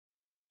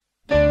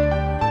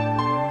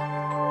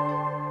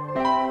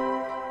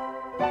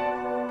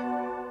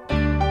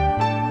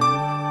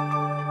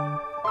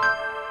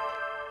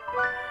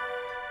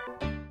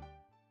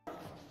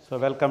So,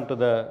 welcome to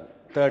the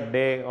third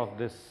day of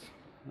this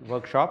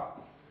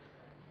workshop,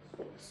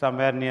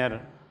 somewhere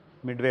near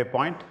midway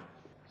point.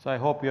 So, I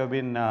hope you have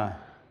been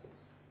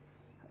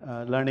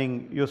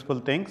learning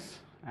useful things,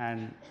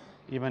 and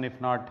even if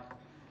not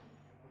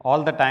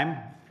all the time,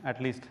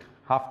 at least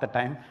half the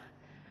time.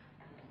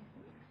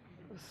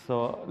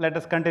 So, let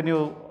us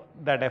continue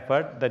that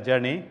effort, the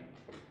journey.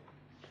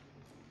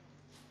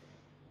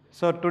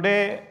 So,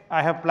 today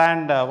I have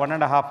planned a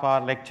 1.5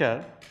 hour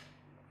lecture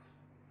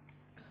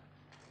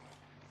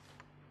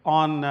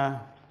on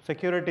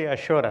security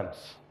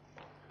assurance,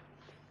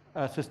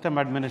 a system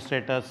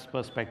administrator's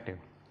perspective.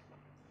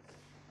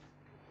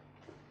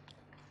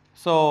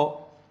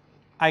 So,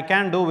 I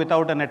can do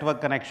without a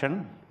network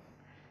connection,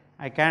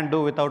 I can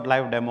do without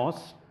live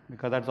demos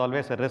because that is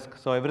always a risk.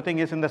 So, everything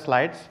is in the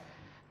slides,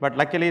 but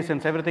luckily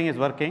since everything is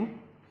working,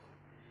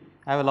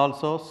 I will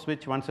also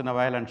switch once in a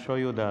while and show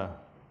you the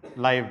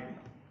live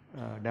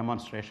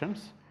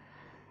demonstrations.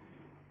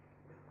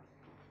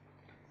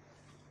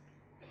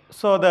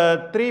 So,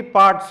 the three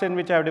parts in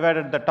which I have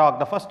divided the talk,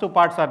 the first two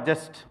parts are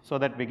just so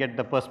that we get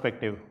the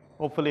perspective.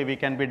 Hopefully, we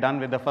can be done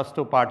with the first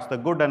two parts, the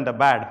good and the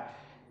bad,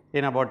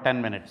 in about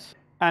 10 minutes.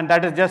 And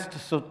that is just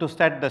to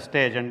set the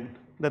stage, and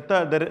the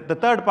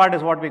third part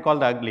is what we call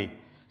the ugly.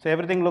 So,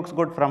 everything looks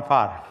good from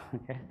far.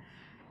 Okay.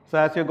 So,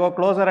 as you go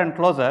closer and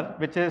closer,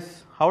 which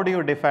is how do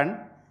you defend,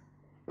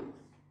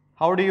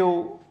 how do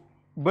you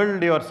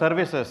build your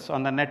services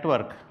on the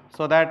network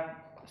so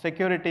that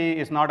security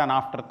is not an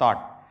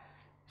afterthought.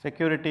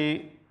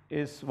 Security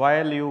is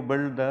while you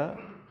build the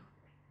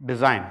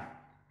design.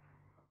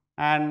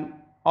 And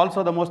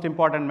also the most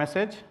important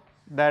message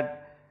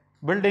that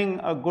building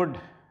a good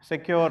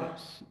secure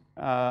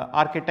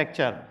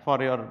architecture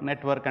for your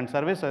network and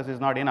services is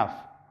not enough.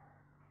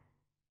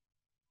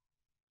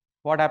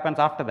 What happens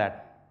after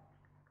that?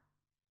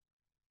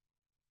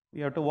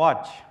 You have to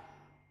watch,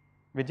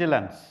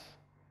 vigilance,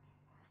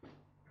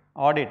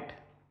 audit,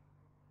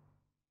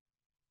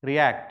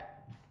 react.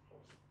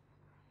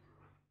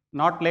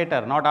 Not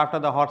later, not after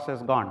the horse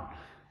is gone.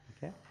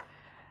 Okay.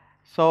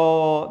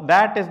 So,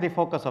 that is the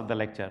focus of the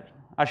lecture.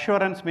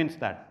 Assurance means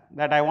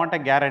that I want a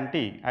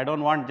guarantee, I do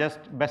not want just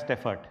best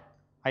effort.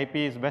 IP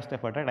is best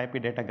effort, right?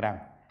 IP datagram.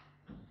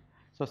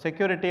 So,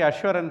 security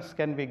assurance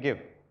can we give.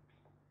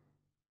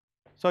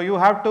 So, you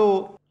have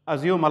to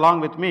assume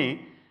along with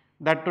me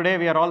that today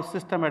we are all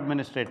system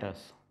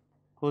administrators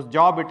whose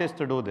job it is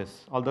to do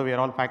this, although we are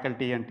all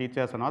faculty and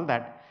teachers and all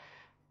that.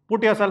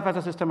 Put yourself as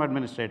a system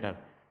administrator,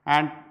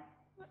 and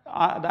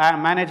the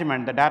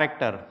management, the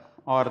director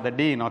or the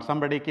dean or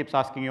somebody keeps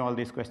asking you all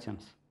these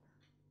questions.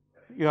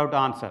 You have to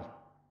answer.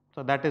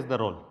 So, that is the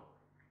role.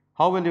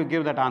 How will you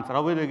give that answer?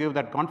 How will you give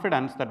that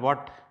confidence that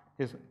what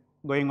is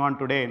going on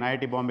today in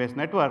IIT Bombay's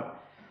network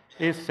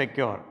is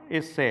secure,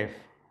 is safe,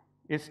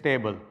 is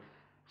stable?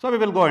 So, we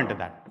will go into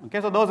that.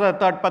 Okay. So, those are the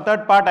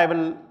third part. I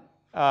will,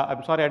 I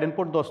am sorry I did not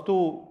put those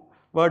two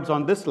words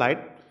on this slide.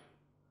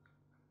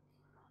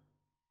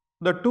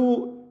 The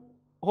two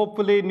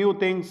hopefully new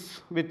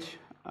things which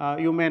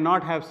you may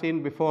not have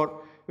seen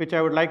before, which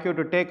I would like you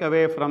to take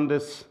away from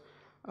this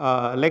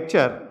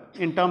lecture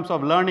in terms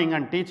of learning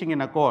and teaching in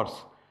a course.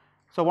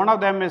 So, one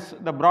of them is,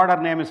 the broader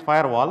name is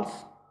firewalls,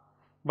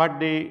 but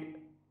the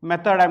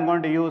method I am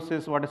going to use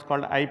is what is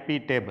called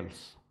IP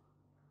tables.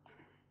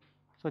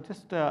 So,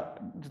 just it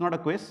is not a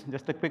quiz,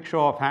 just a quick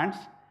show of hands.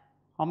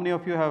 How many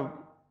of you have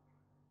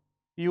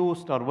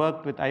used or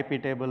worked with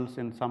IP tables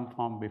in some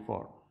form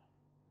before?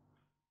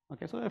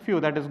 Okay, so a few,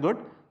 that is good.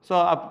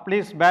 So,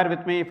 please bear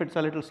with me if it is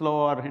a little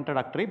slow or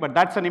introductory, but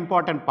that is an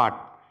important part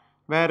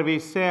where we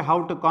say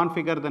how to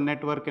configure the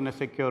network in a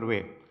secure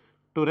way,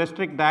 to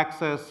restrict the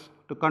access,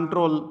 to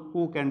control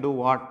who can do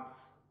what.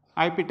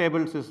 IP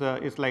tables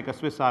is like a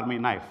Swiss Army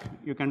knife.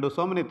 You can do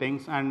so many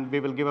things, and we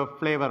will give a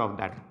flavor of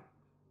that.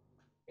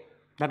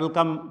 That will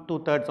come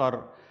 2/3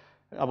 or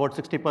about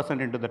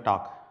 60% into the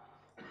talk.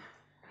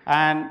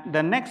 And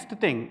the next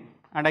thing,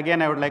 and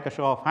again I would like a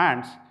show of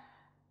hands.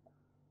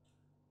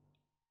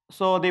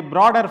 So, the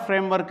broader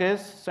framework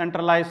is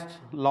centralized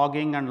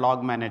logging and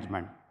log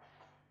management,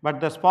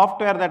 but the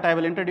software that I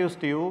will introduce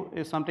to you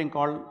is something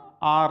called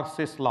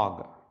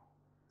rsyslog.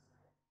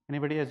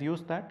 Anybody has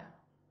used that?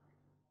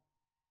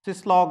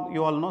 Syslog,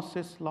 you all know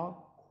syslog?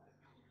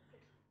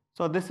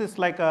 So, this is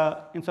like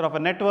a, instead of a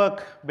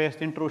network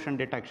based intrusion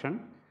detection,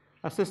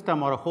 a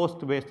system or a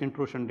host based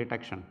intrusion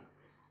detection.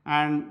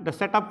 And the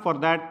setup for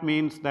that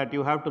means that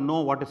you have to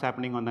know what is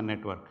happening on the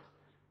network,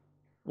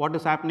 what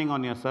is happening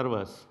on your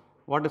servers,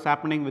 what is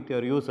happening with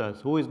your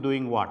users, who is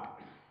doing what.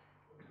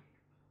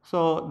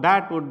 So,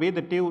 that would be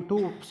the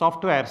two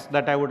softwares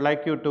that I would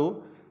like you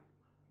to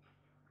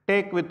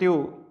take with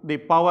you, the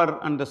power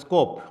and the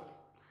scope.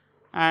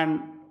 And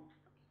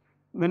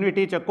when we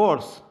teach a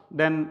course,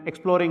 then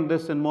exploring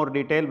this in more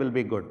detail will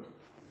be good.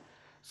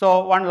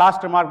 So, one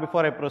last remark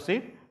before I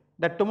proceed,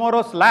 that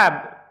tomorrow's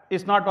lab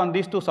is not on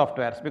these two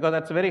softwares, because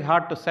that is very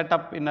hard to set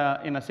up in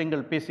a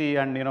single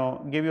PC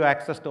and give you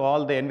access to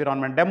all the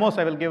environment. Demos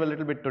I will give a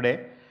little bit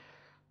today.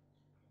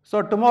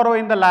 So tomorrow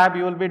in the lab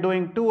you will be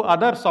doing two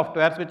other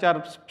softwares which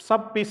are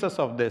sub pieces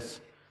of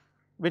this,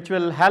 which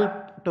will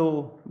help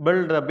to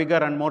build a bigger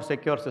and more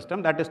secure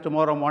system. That is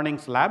tomorrow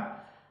morning's lab,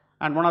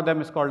 and one of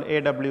them is called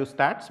AW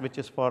Stats, which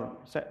is for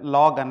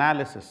log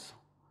analysis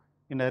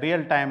in a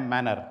real time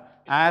manner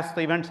as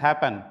the events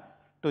happen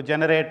to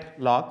generate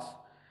logs,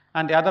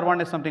 and the other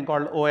one is something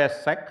called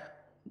OSSEC,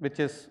 which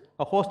is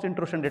a host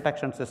intrusion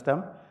detection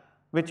system,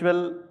 which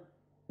will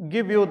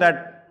give you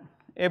that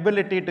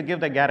ability to give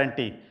the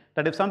guarantee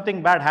that if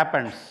something bad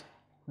happens,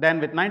 then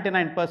with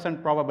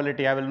 99%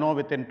 probability I will know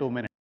within 2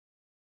 minutes.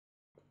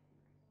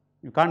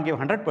 You can't give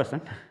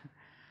 100%,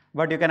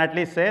 but you can at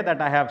least say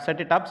that I have set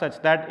it up such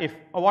that if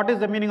what is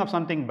the meaning of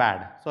something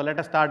bad. So let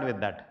us start with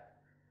that.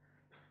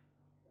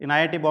 In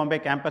IIT Bombay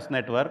campus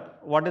network,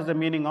 what is the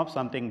meaning of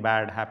something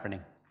bad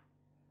happening?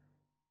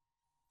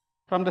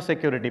 From the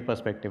security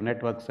perspective,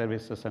 network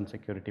services and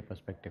security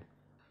perspective.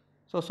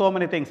 So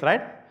many things,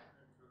 right?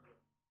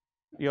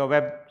 Your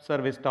web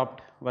service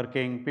stopped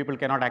working, people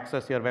cannot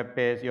access your web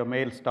page, your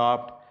mail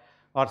stopped,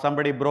 or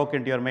somebody broke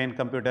into your main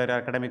computer, your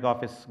academic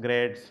office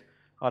grades,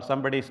 or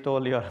somebody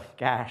stole your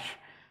cash.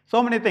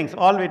 So many things,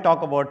 all we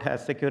talk about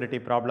as security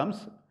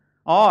problems,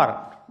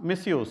 or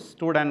misuse,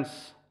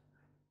 students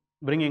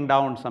bringing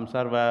down some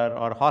server,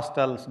 or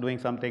hostels doing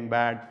something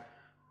bad.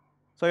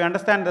 So you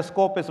understand the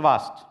scope is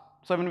vast.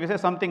 So when we say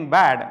something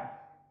bad,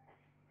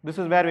 this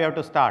is where we have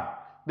to start.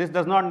 This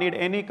does not need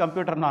any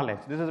computer knowledge.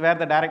 This is where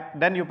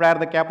then you wear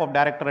the cap of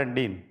director and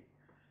dean.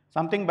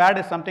 Something bad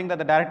is something that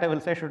the director will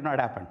say should not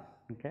happen.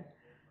 Okay?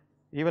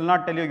 He will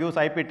not tell you use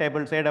IP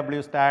tables,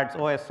 AW stats,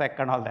 OSSEC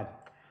and all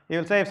that. He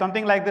will say if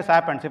something like this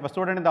happens, if a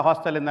student in the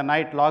hostel in the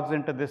night logs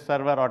into this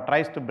server or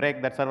tries to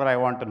break that server, I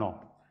want to know.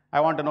 I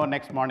want to know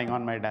next morning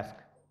on my desk.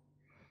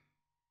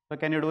 So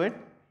can you do it?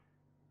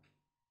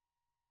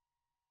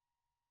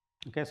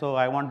 Okay, so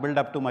I won't build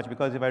up too much,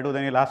 because if I do,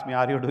 then you'll ask me,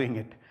 are you doing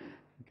it?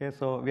 Okay,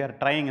 so we are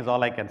trying is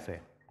all I can say.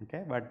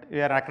 Okay, but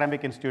we are an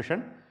academic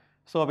institution,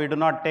 so we do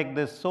not take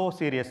this so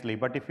seriously.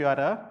 But if you are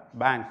a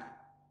bank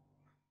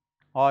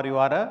or you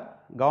are a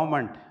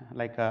government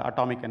like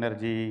atomic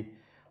energy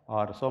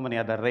or so many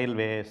other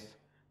railways,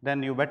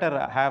 then you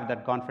better have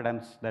that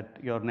confidence that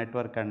your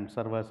network and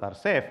servers are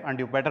safe, and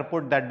you better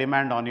put that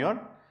demand on your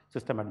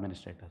system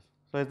administrators.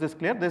 So is this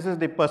clear? This is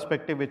the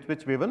perspective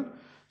which we will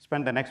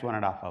spend the next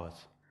 1.5 hours.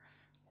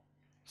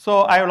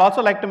 So I would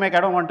also like to make, I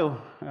don't want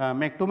to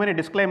make too many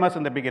disclaimers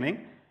in the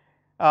beginning.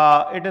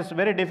 It is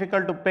very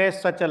difficult to pace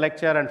such a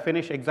lecture and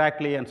finish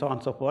exactly and so on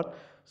and so forth.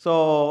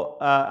 So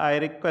I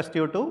request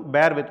you to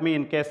bear with me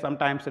in case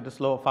sometimes it is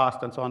slow,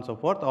 fast and so on and so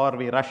forth, or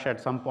we rush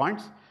at some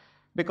points,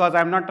 because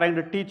I am not trying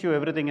to teach you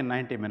everything in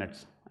 90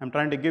 minutes. I am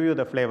trying to give you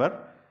the flavor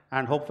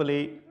and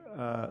hopefully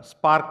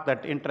spark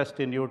that interest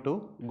in you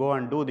to go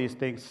and do these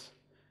things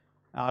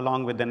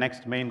along with the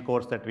next main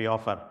course that we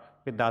offer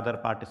with the other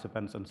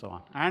participants and so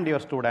on, and your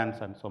students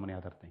and so many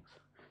other things.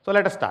 So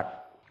let us start.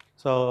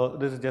 So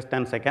this is just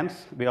 10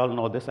 seconds. We all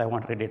know this, I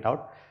won't read it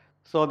out.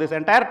 So this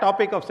entire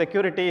topic of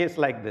security is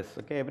like this.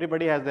 Okay,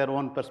 everybody has their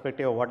own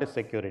perspective of what is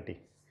security.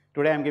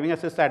 Today I am giving a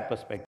Sysad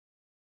perspective.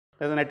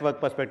 There is a network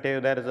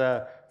perspective, there is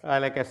a,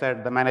 like I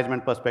said, the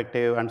management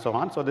perspective and so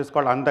on. So this is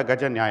called Andha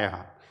Gaja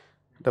Nyayaha,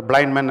 the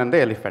blind man and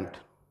the elephant.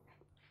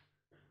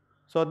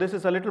 So this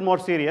is a little more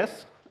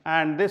serious,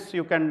 and this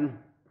you can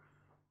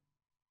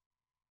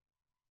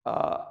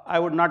I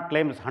would not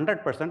claim it's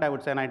 100%, I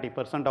would say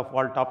 90% of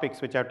all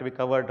topics which have to be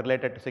covered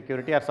related to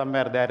security are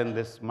somewhere there in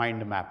this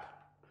mind map.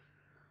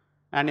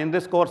 And in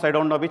this course, I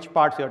don't know which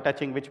parts you are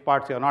touching, which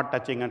parts you are not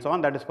touching and so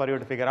on, that is for you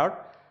to figure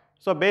out.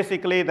 So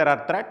basically there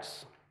are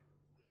threats,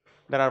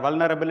 there are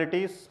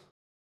vulnerabilities,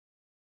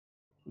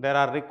 there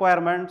are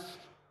requirements,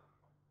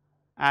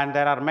 and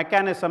there are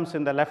mechanisms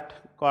in the left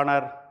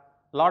corner.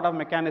 A lot of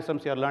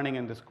mechanisms you are learning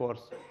in this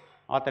course,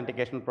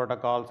 authentication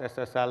protocols,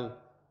 SSL.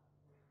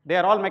 They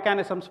are all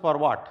mechanisms for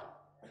what?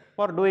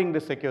 For doing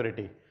this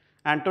security.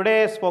 And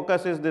today's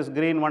focus is this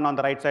green one on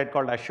the right side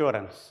called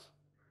assurance,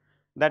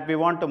 that we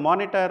want to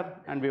monitor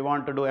and we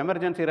want to do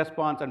emergency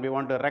response and we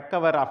want to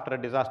recover after a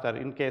disaster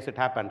in case it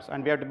happens,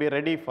 and we have to be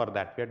ready for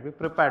that, we have to be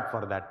prepared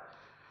for that.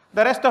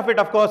 The rest of it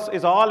of course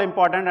is all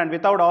important, and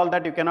without all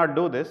that you cannot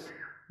do this,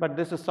 but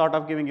this is sort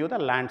of giving you the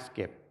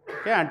landscape.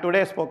 Okay, and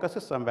today's focus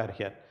is somewhere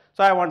here.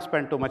 So I won't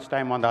spend too much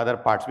time on the other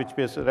parts, which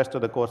the rest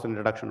of the course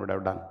introduction would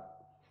have done.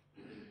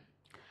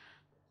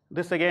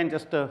 This again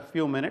just a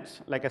few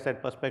minutes, like I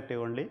said, perspective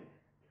only.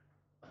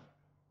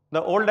 The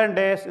olden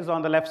days is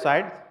on the left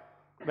side,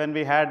 when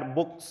we had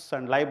books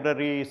and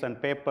libraries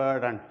and paper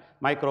and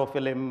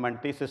microfilm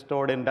and thesis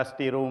stored in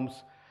dusty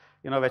rooms,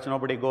 which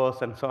nobody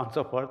goes and so on and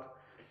so forth.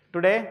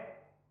 Today,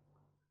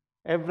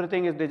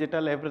 everything is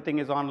digital, everything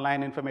is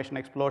online, information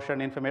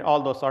explosion,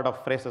 all those sort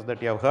of phrases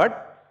that you have heard.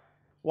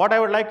 What I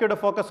would like you to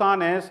focus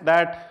on is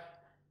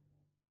that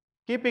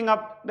keeping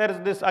up, there is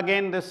this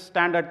again this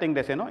standard thing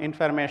they say,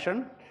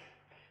 information,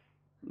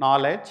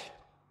 knowledge,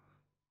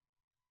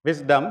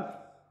 wisdom,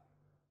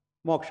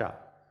 moksha.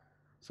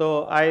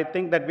 So I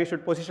think that we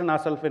should position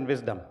ourselves in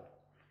wisdom,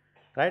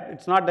 right?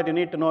 It's not that you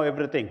need to know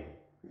everything.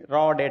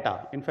 raw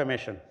data,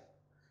 information.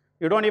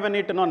 You don't even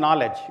need to know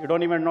knowledge. You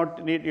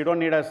don't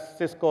need a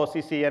Cisco,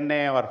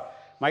 CCNA or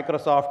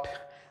Microsoft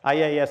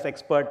IIS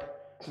expert.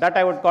 That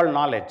I would call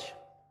knowledge.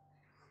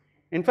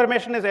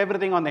 Information is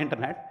everything on the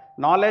internet.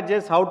 Knowledge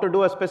is how to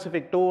do a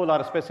specific tool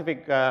or a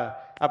specific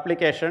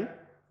application.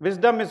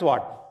 Wisdom is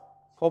what?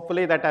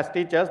 Hopefully that as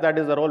teachers, that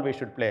is the role we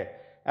should play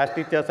as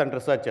teachers and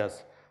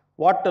researchers.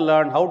 What to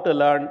learn, how to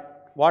learn,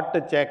 what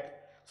to check,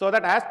 so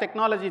that as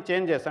technology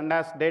changes and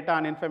as data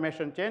and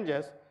information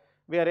changes,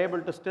 we are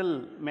able to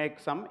still make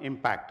some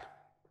impact.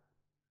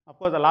 Of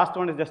course, the last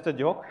one is just a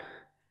joke.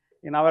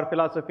 In our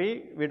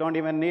philosophy, we don't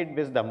even need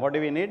wisdom. What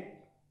do we need?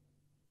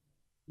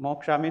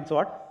 Moksha means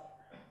what?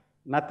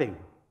 Nothing.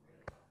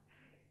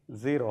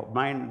 Zero,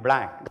 mind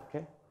blank.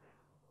 Okay.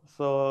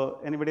 So,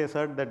 anybody has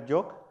heard that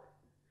joke?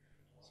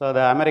 So,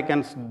 the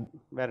Americans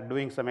were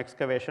doing some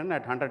excavation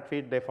at 100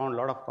 feet, they found a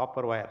lot of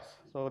copper wires.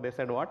 So, they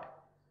said what?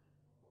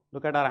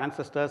 Look at our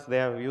ancestors, they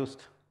have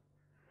used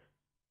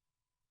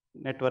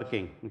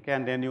networking, okay,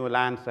 and they knew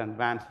LANs and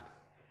WANs.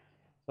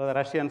 So, the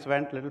Russians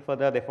went a little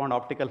further, they found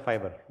optical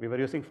fiber. We were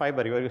using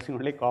fiber, you were using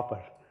only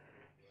copper.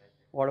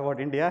 What about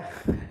India?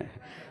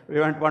 We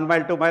went 1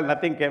 mile, 2 mile,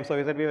 nothing came, so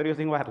we said we were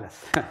using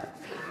wireless.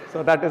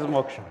 So, that is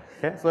moksha.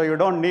 Okay? So, you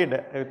don't need,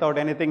 without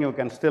anything, you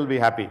can still be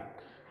happy.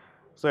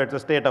 So, it is a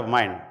state of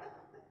mind.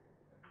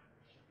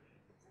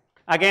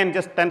 Again,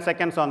 just 10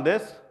 seconds on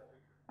this.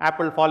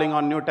 Apple falling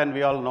on Newton,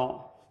 we all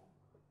know.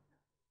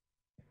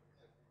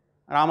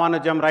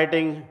 Ramanujam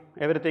writing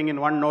everything in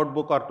one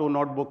notebook or 2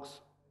 notebooks.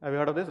 Have you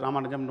heard of this?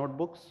 Ramanujam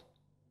notebooks?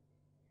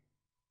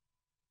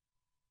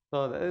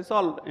 So, it's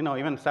all,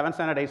 even 7th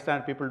standard, 8th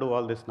standard people do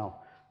all this now.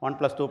 1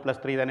 plus 2 plus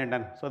 3, then it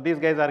done. So, these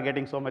guys are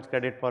getting so much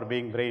credit for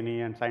being brainy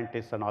and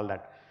scientists and all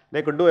that.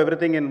 They could do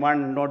everything in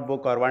one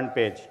notebook or one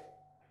page.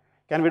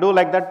 Can we do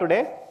like that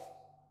today?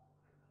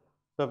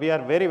 So, we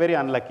are very, very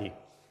unlucky.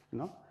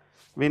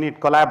 We need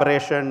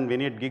collaboration, we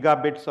need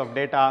gigabits of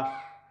data,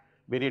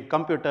 we need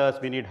computers,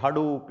 we need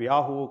Hadoop,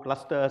 Yahoo,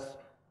 clusters,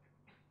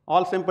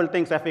 all simple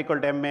things, F equal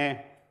to MA,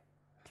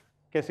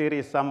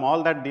 K-series sum,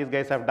 all that these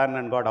guys have done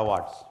and got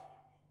awards.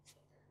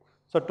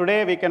 So,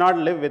 today we cannot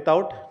live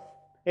without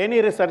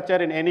any researcher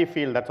in any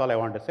field, that is all I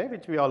want to say,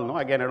 which we all know.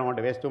 Again, I don't want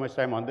to waste too much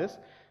time on this.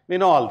 We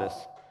know all this.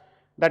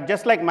 That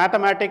just like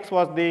mathematics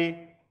was the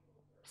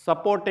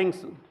supporting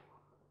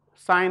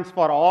science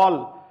for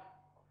all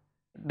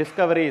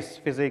discoveries,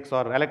 physics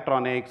or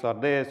electronics or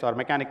this or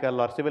mechanical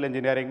or civil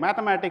engineering,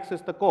 mathematics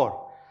is the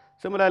core.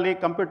 Similarly,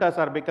 computers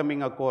are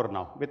becoming a core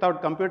now.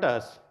 Without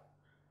computers,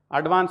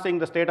 advancing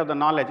the state of the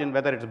knowledge in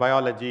whether it's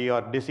biology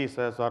or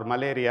diseases or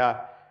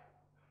malaria,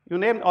 you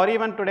name, or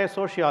even today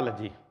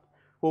sociology,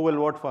 who will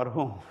vote for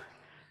whom,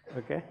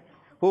 okay?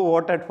 Who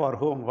voted for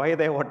whom, why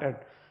they voted.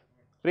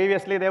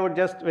 Previously, they would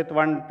just with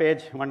one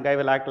page, one guy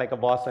will act like a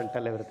boss and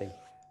tell everything.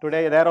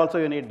 Today, there also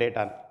you need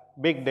data,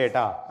 big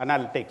data,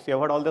 analytics. You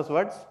have heard all those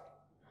words?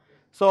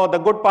 So, the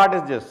good part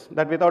is this,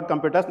 that without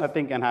computers,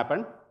 nothing can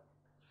happen.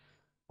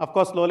 Of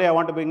course, slowly I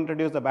want to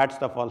introduce the bad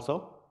stuff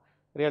also.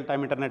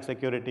 Real-time internet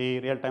security,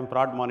 real-time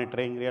fraud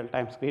monitoring,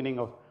 real-time screening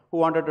of, who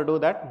wanted to do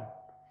that?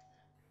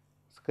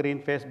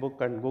 Screen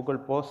Facebook and Google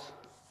posts,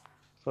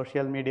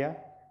 social media.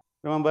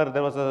 Remember,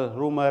 there was a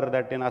rumor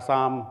that in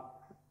Assam,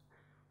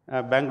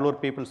 Bangalore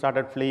people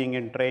started fleeing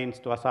in trains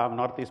to Assam,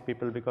 Northeast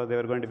people, because they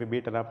were going to be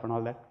beaten up and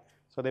all that.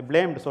 So, they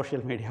blamed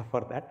social media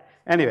for that.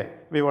 Anyway,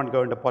 we won't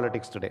go into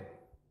politics today,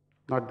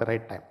 not the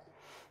right time.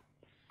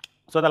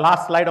 So, the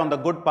last slide on the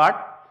good part,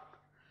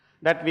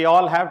 that we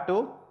all have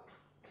to,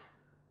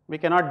 we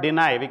cannot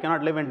deny, we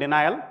cannot live in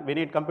denial. We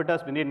need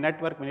computers, we need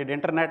network, we need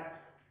internet,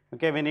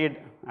 okay, we need,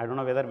 I don't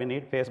know whether we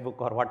need Facebook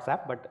or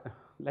WhatsApp, but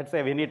let's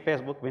say we need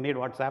Facebook, we need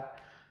WhatsApp,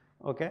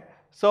 okay.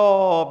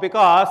 So,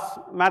 because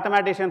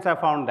mathematicians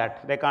have found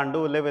that, they can't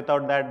live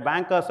without that,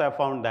 bankers have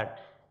found that,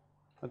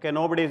 okay,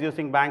 nobody is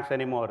using banks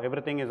anymore,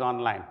 everything is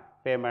online,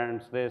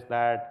 payments, this,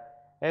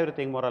 that,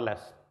 everything more or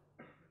less.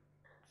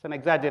 It's an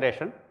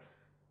exaggeration,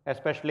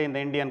 especially in the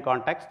Indian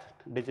context,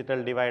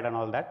 digital divide and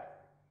all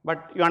that,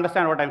 but you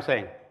understand what I am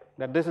saying,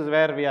 that this is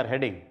where we are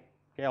heading,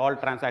 okay, all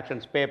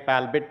transactions,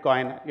 PayPal,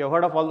 Bitcoin, you have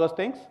heard of all those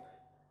things?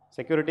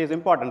 Security is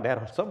important there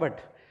also,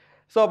 but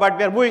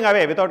we are moving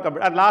away without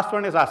computer. And last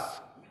one is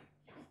us.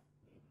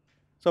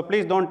 So,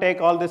 please don't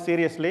take all this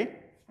seriously,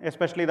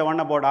 especially the one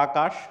about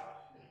Akash,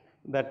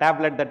 the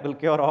tablet that will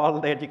cure all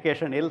the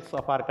education ills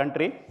of our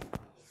country.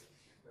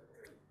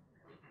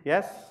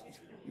 Yes?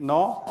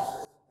 No?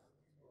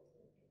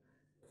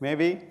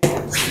 Maybe?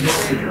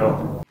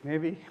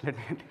 Maybe?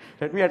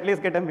 Let me at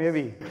least get a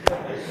maybe.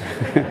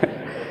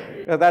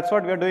 That's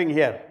what we are doing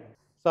here.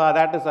 So,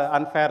 that is an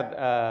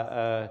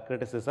unfair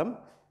criticism.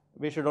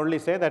 We should only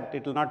say that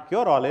it will not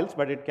cure all ills,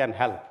 but it can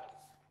help.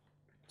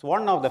 It's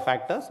one of the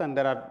factors, and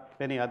there are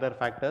many other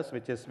factors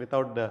which is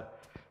without the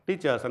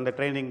teachers and the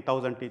training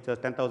 1,000 teachers,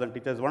 10,000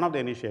 teachers, one of the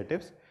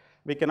initiatives,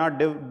 we cannot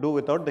do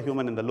without the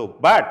human in the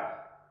loop.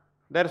 But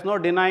there is no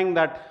denying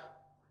that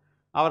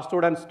our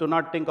students do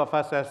not think of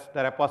us as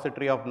the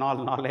repository of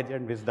knowledge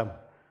and wisdom.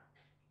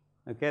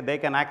 Okay, they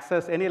can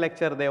access any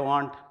lecture they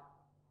want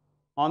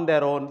on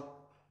their own?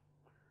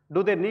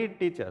 Do they need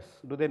teachers?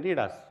 Do they need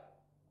us?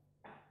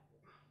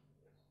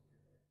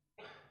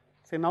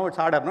 See, now it's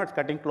harder, no? It's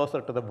cutting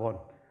closer to the bone.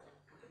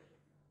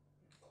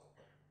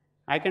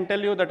 I can tell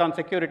you that on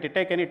security,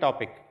 take any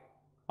topic,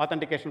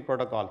 authentication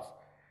protocols.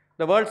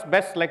 The world's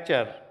best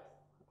lecture,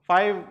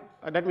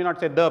 let me not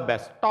say the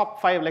best,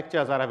 top 5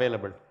 lectures are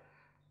available.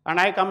 And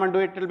I come and do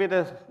it,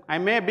 I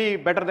may be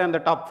better than the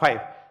top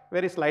 5,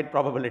 very slight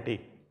probability.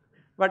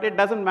 But it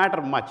doesn't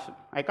matter much.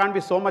 I can't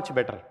be so much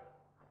better.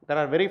 There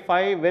are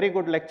 5 very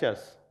good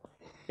lectures.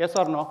 Yes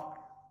or no?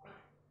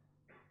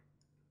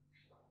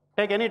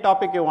 Take any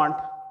topic you want.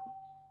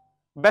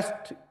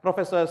 Best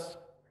professors.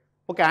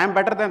 Okay, I am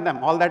better than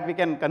them. All that we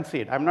can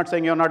concede. I am not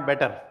saying you are not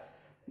better.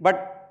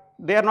 But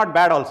they are not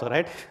bad also,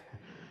 right?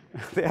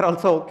 They are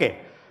also okay.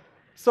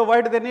 So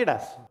why do they need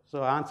us?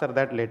 So answer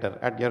that later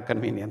at your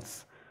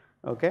convenience.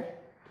 Okay.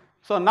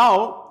 So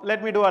now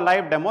let me do a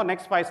live demo.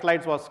 Next 5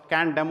 slides was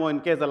canned demo in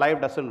case the live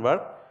doesn't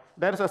work.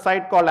 There is a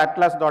site called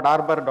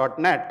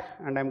atlas.arbor.net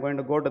and I am going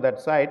to go to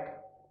that site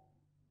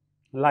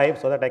live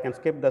so that I can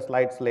skip the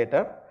slides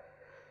later.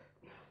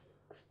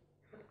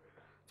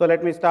 So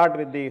let me start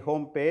with the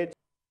home page.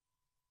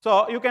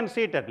 So you can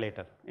see it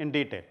later in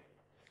detail.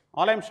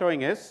 All I am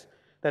showing is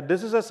that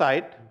this is a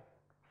site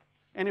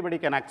anybody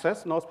can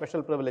access, no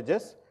special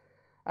privileges.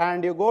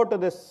 And you go to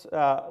this,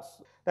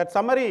 that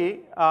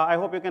summary, I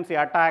hope you can see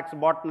attacks,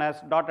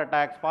 botnets, dot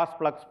attacks, fast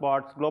plug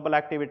spots, global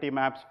activity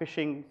maps,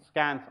 phishing,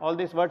 scans. All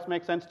these words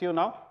make sense to you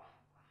now?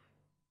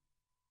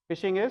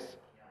 Phishing is?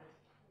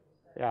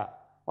 Yeah.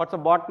 What's a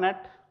botnet?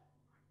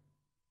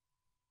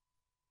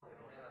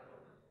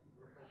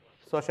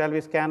 So shall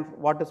we scan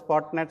what is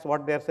botnets,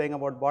 what they are saying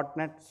about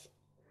botnets?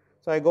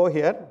 So I go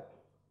here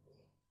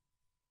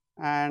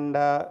and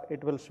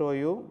it will show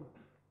you,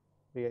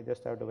 we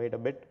just have to wait a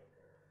bit,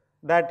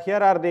 that here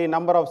are the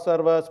number of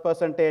servers,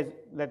 percentage,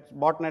 that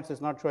botnets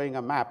is not showing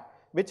a map,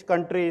 which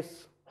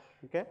countries,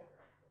 okay,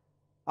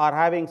 are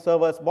having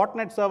servers.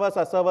 Botnet servers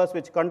are servers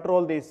which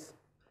control these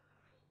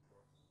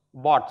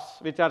bots,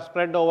 which are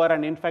spread over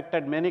and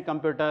infected many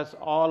computers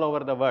all over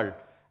the world.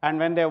 And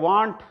when they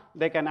want,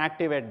 they can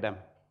activate them.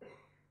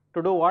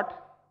 To do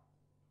what?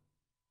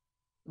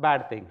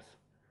 Bad things.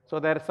 So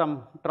there is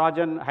some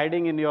Trojan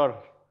hiding in your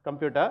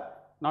computer,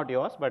 not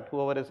yours, but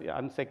whoever is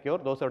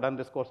unsecure. Those who have done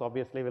this course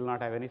obviously will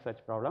not have any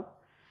such problem.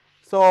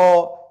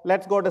 So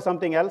let's go to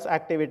something else,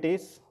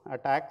 activities,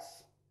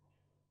 attacks.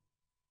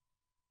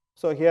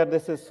 So here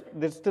this is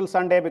still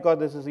Sunday because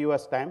this is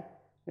US time.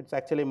 It's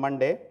actually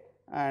Monday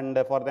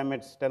and for them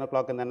it's 10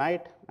 o'clock in the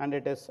night and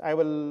it is, I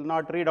will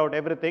not read out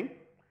everything.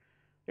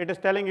 It is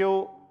telling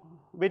you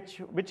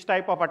which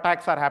type of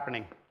attacks are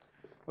happening.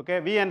 Okay,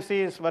 VNC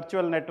is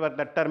virtual network,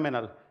 the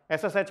terminal.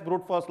 SSH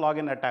brute force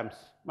login attempts,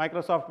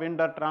 Microsoft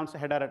Windows trans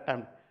header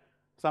attempt,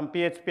 some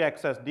PHP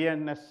access,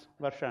 DNS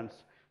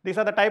versions. These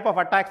are the type of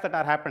attacks that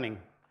are happening.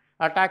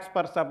 Attacks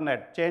per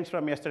subnet, change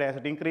from yesterday, has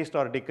it increased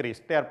or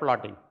decreased? They are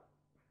plotting.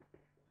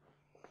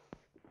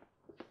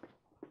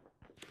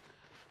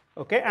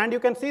 Okay, and you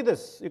can see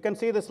this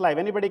live.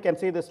 Anybody can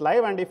see this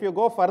live, and if you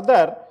go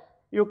further,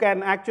 you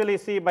can actually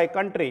see by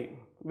country,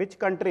 which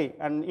country,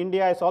 and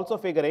India is also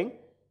figuring.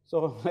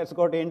 So let's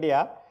go to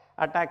India.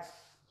 Attacks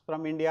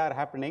from India are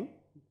happening.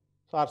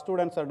 So our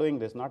students are doing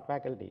this, not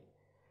faculty.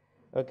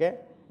 Okay,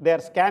 they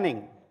are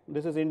scanning.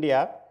 This is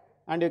India,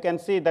 and you can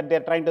see that they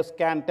are trying to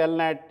scan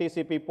telnet,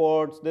 TCP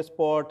ports, this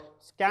port,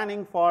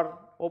 scanning for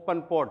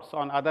open ports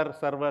on other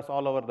servers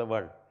all over the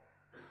world.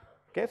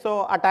 Okay,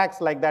 so attacks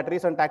like that,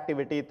 recent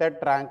activity,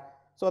 threat rank.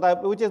 So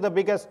which is the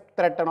biggest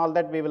threat and all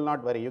that, we will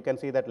not worry. You can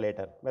see that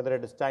later, whether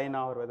it is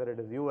China or whether it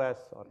is US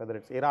or whether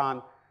it's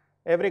Iran.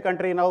 Every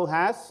country now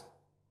has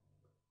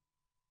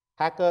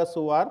hackers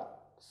who are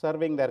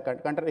serving their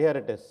country. Here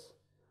it is.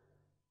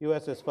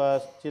 US is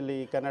first,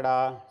 Chile,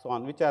 Canada, so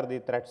on, which are the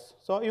threats.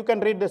 So you can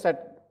read this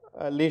at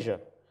leisure.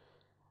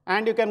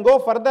 And you can go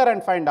further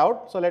and find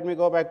out. So let me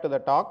go back to the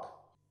talk.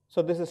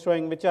 So this is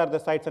showing which are the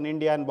sites in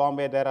India and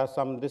Bombay. There are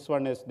some, this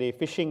one is the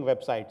phishing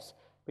websites,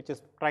 which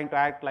is trying to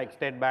act like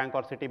State Bank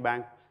or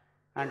Citibank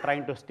and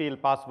trying to steal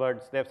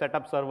passwords. They have set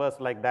up servers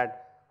like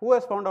that. Who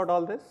has found out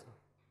all this?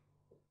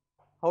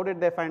 How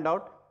did they find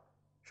out?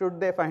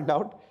 Should they find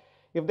out?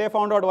 If they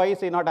found out, why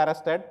is he not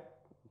arrested?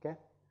 Okay.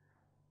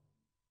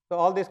 So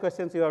all these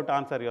questions you have to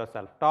answer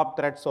yourself. Top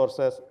threat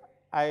sources.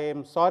 I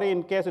am sorry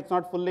in case it's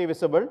not fully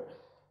visible,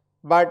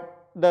 but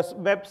the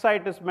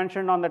website is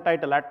mentioned on the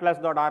title,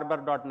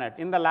 atlas.arbor.net.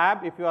 In the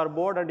lab, if you are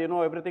bored and you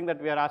know everything that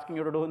we are asking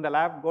you to do in the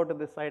lab, go to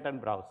this site and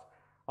browse,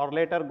 or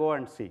later go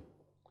and see.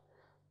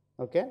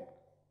 Okay.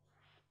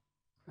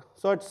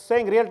 So it's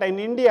saying real time. In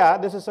India,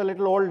 this is a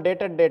little old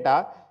dated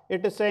data.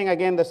 It is saying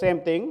again the same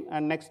thing,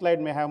 and next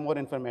slide may have more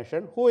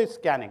information. Who is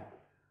scanning?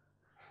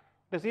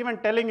 It is even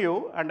telling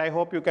you, and I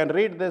hope you can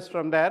read this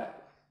from there,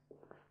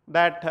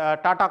 that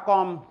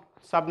Tatacom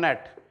subnet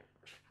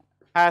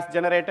has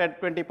generated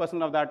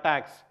 20% of the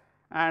attacks,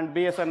 and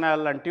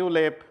BSNL and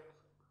Tulip.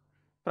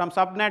 From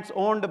subnets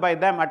owned by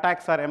them,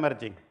 attacks are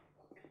emerging.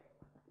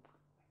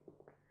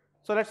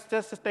 So let's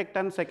just take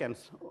 10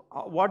 seconds.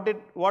 How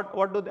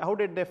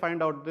did they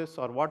find out this,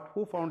 or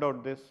who found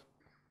out this?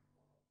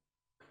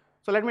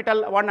 So let me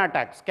tell one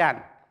attack,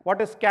 scan.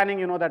 What is scanning?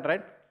 You know that,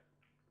 right?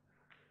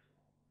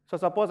 So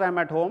suppose I'm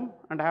at home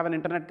and I have an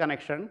internet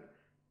connection.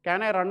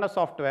 Can I run a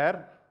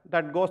software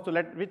that goes to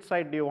which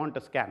site do you want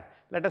to scan?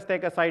 Let us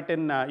take a site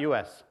in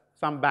US,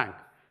 some bank,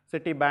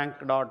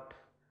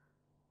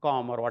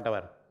 citibank.com or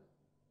whatever.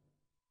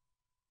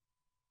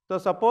 So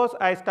suppose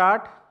I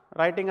start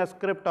writing a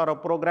script or a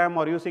program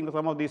or using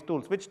some of these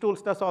tools. Which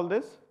tools does all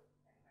this?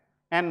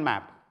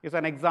 Nmap is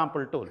an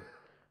example tool.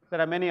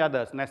 There are many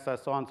others,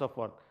 Nessus, so on and so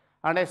forth.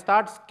 And I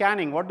start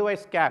scanning. What do I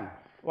scan?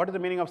 What is the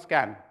meaning of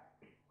scan?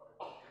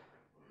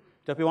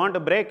 So if you want to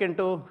break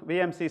into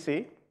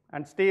VMCC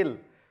and steal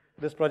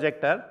this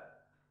projector,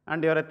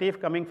 and you're a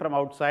thief coming from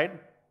outside,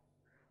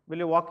 will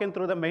you walk in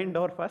through the main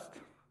door first?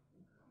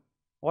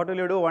 What will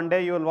you do? One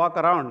day you will walk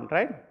around,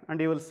 right? And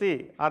you will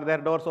see, are there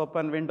doors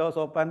open, windows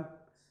open?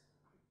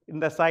 In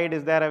the side,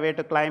 is there a way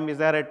to climb? Is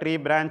there a tree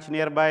branch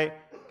nearby?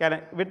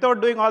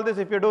 Without doing all this,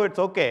 if you do, it's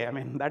okay. I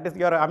mean, that is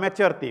your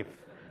amateur thief.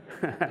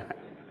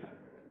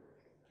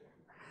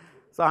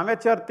 So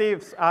amateur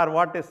thieves are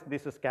what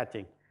this is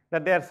catching.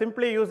 That they are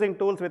simply using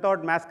tools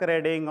without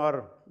masquerading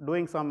or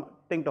doing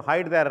something to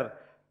hide their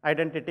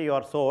identity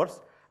or source,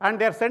 and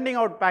they are sending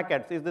out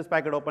packets. Is this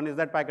packet open? Is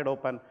that packet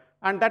open?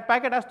 And that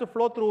packet has to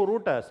flow through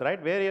routers,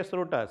 right? Various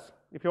routers.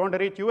 If you want to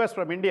reach US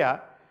from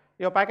India,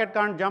 your packet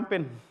can't jump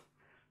in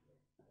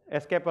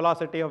escape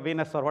velocity of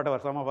Venus or whatever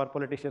some of our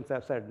politicians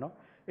have said, no?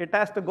 It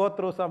has to go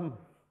through some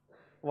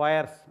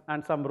wires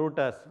and some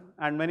routers,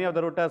 and many of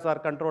the routers are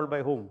controlled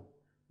by whom?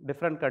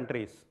 Different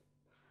countries.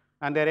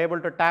 And they are able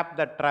to tap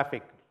that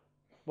traffic.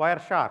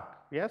 Wireshark,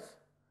 yes?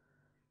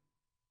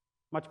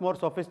 Much more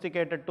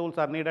sophisticated tools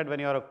are needed when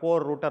you are a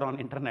core router on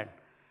internet.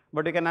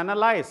 But you can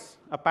analyze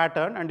a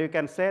pattern and you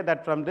can say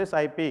that from this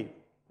IP,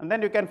 and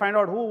then you can find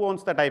out who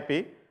owns that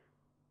IP.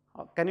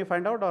 Can you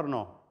find out or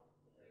no?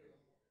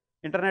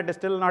 Internet is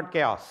still not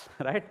chaos,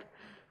 right?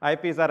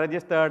 IPs are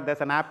registered,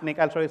 there's an app nick,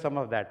 I'll show you some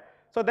of that.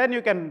 So then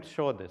you can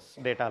show this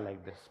data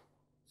like this.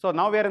 So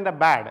now we are in the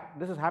bad.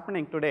 This is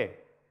happening today.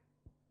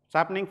 It's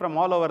happening from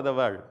all over the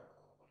world.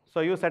 So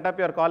you set up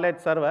your college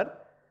server.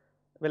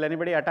 Will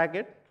anybody attack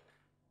it?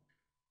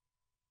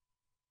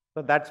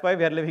 So that's why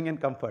we are living in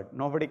comfort.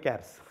 Nobody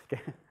cares.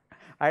 Okay.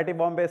 IIT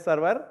Bombay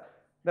server,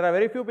 there are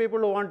very few people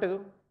who want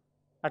to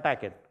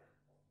attack it.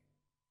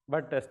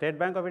 But State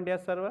Bank of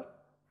India's server?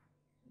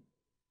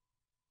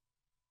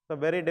 So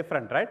very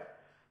different, right?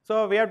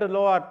 So we have to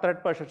lower our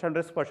threat perception,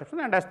 risk perception,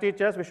 and as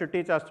teachers, we should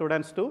teach our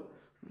students to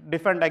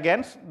defend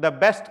against the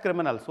best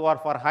criminals who are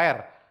for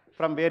hire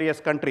from various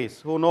countries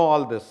who know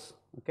all this.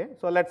 Okay,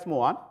 so let's move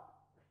on.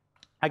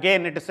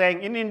 Again, it is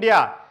saying in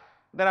India,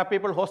 there are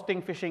people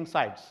hosting phishing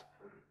sites.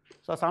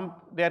 So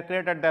they have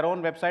created their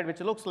own website which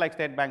looks like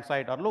State Bank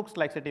site or looks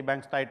like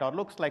Citibank site or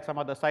looks like some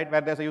other site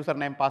where there's a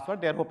username, password.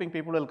 They are hoping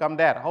people will come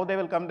there. How they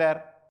will come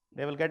there?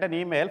 They will get an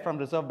email from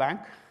Reserve Bank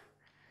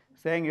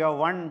saying you have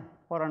won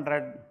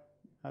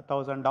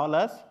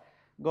 $400,000.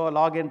 Go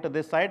log into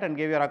this site and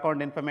give your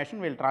account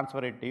information. We'll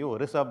transfer it to you.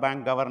 Reserve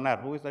Bank governor.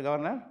 Who is the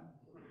governor?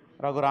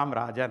 Raghuram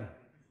Rajan.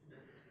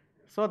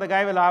 So the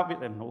guy will ask,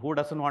 who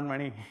doesn't want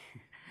money?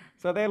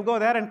 So they will go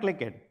there and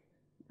click it.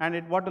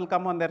 And what will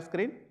come on their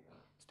screen?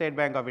 State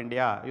Bank of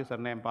India,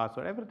 username,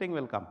 password, everything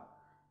will come.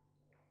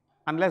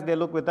 Unless they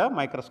look with a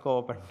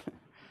microscope and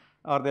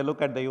or they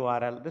look at the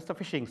URL. This is a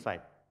phishing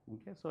site.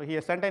 Okay, so he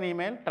has sent an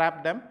email,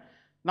 trapped them.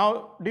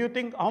 Now, do you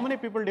think, how many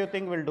people do you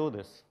think will do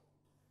this?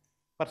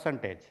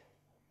 Percentage.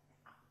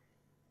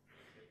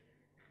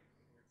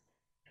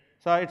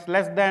 So it's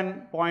less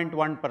than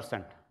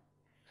 0.1%.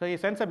 So he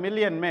sends a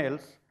million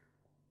mails,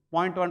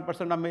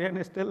 0.1% of million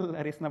is still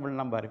a reasonable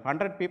number. If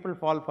 100 people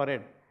fall for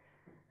it,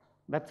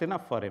 that's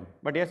enough for him.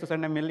 But he has to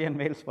send a million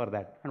mails for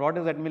that. And what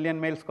is that million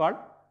mails called?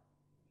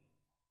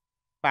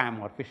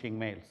 Spam or phishing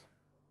mails.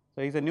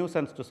 So he's a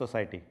nuisance to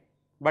society.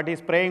 But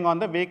he's preying on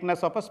the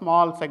weakness of a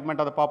small segment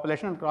of the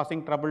population and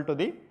causing trouble to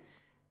the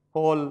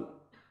whole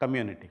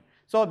community.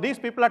 So these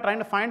people are trying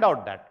to find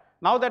out that.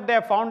 Now that they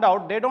have found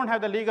out, they don't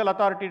have the legal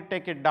authority to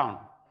take it down.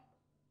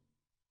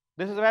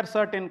 This is where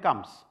certain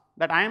comes,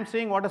 that I am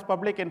seeing what is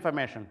public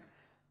information.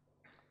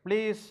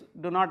 Please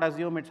do not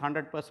assume it's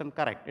 100%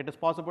 correct. It is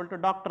possible to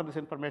doctor this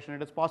information.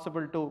 It is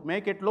possible to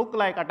make it look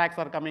like attacks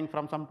are coming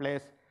from some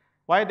place.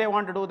 Why they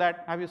want to do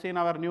that? Have you seen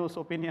our news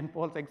opinion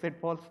polls,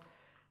 exit polls?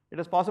 It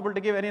is possible to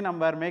give any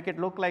number, make it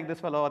look like this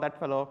fellow or that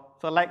fellow.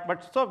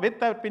 So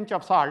with a pinch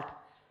of salt,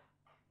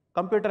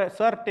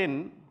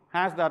 CERT-In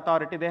has the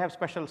authority, they have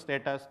special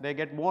status, they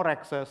get more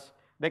access,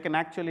 they can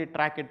actually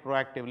track it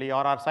proactively,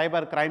 or our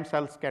cyber crime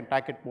cells can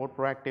track it more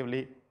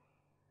proactively,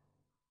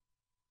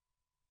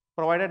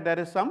 provided there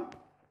is some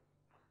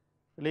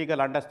legal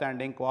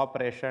understanding,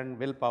 cooperation,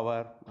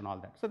 willpower and all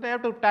that. So they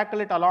have to tackle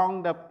it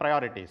along the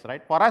priorities,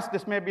 right? For us,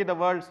 this may be the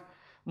world's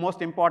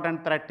most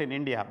important threat in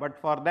India, but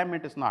for them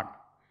it is not.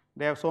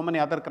 They have so many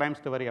other crimes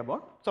to worry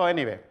about. So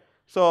anyway,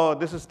 so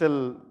this is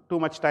still too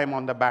much time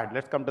on the bad.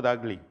 Let's come to the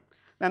ugly.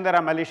 Then there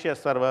are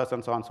malicious servers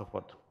and so on and so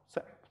forth.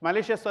 So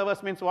malicious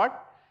servers means what?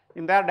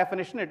 In their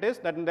definition, it is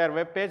that in their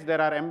web page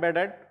there are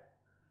embedded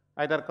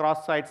either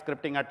cross-site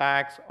scripting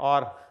attacks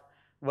or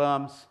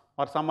worms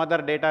or some other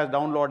data is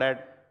downloaded.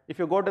 If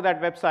you go to that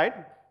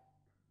website,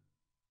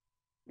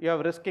 you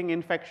are risking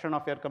infection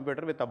of your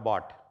computer with a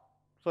bot.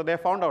 So they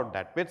found out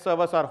that which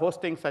servers are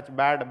hosting such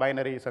bad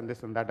binaries and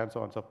this and that and so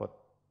on and so forth.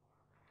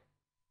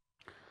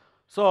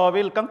 So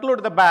we'll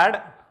conclude the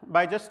bad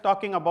by just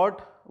talking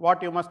about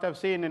what you must have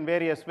seen in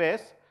various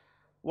ways.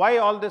 Why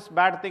all these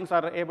bad things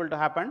are able to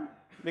happen?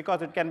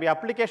 Because it can be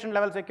application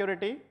level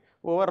security.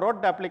 Whoever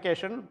wrote the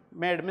application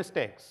made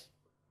mistakes,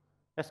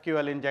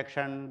 SQL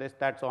injection, this,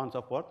 that, so on and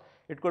so forth.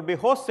 It could be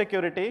host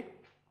security.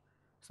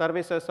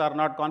 Services are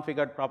not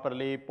configured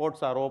properly,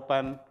 ports are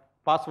open,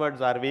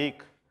 passwords are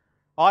weak.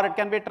 Or it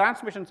can be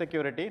transmission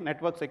security,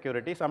 network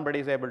security. Somebody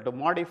is able to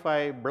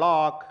modify,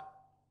 block,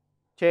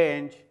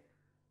 change,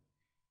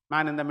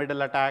 man in the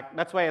middle attack.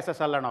 That's why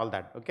SSL and all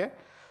that. Okay.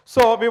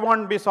 So we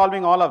won't be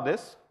solving all of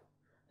this.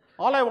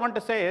 All I want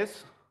to say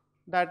is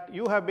that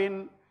you have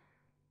been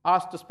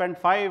asked to spend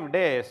 5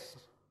 days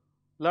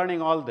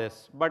learning all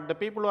this, but the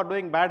people who are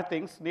doing bad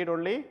things need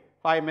only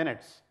 5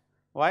 minutes.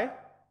 Why?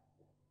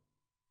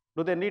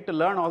 Do they need to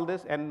learn all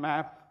this,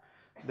 Nmap,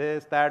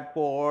 this, that,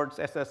 ports,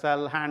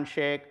 SSL,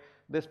 handshake,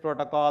 this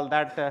protocol,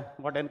 that,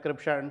 what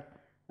encryption,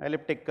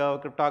 elliptic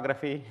curve,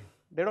 cryptography?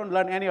 They don't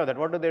learn any of that.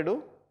 What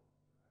do?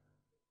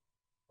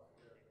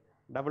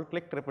 Double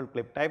click, triple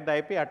click, type the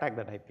IP, attack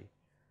that IP.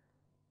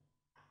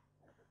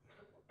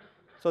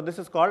 So this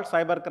is called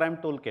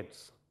cybercrime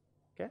toolkits.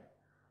 Okay?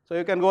 So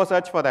you can go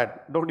search for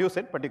that. Don't use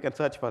it, but you can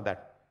search for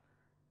that.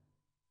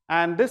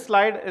 And this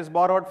slide is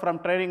borrowed from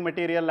training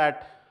material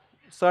at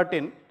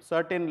Certin.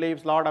 Certin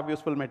leaves a lot of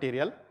useful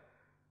material,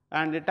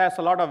 and it has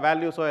a lot of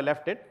value, so I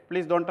left it.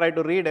 Please don't try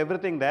to read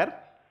everything there.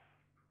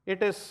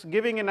 It is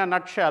giving in a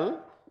nutshell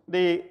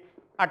the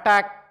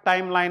attack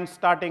timeline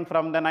starting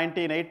from the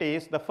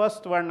 1980s. The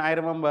first one I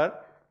remember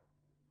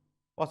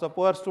was a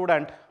poor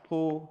student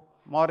who,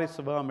 Morris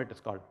Worm it is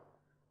called.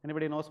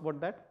 Anybody knows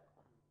about that?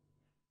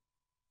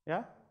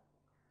 Yeah?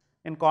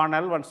 In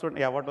Cornell, one student,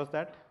 yeah, what was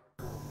that?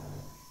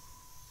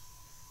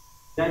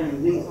 They are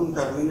using some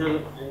terminal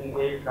and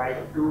they try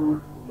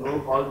to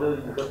know all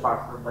the user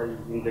password by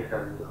using the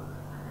terminal.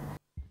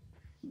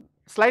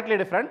 Slightly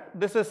different.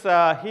 This is,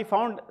 he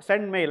found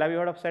SendMail. Have you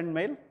heard of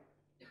SendMail?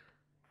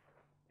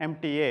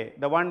 MTA,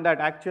 the one that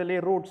actually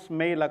routes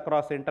mail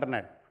across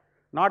internet.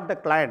 Not the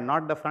client,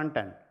 not the front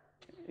end.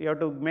 You have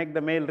to make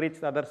the mail reach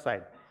the other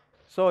side.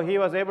 So he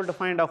was able to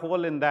find a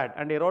hole in that,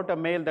 and he wrote a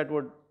mail that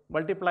would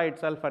multiply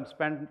itself and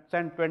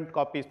send 20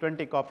 copies,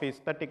 30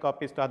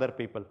 copies to other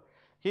people.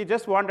 He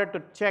just wanted to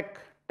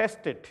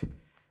test it,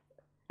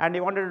 and he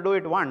wanted to do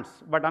it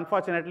once, but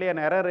unfortunately an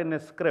error in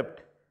his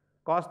script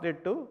caused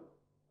it to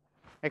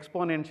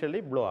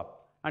exponentially blow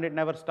up, and it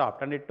never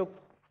stopped, and it took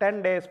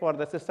 10 days for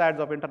the sysads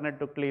of internet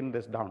to clean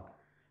this down.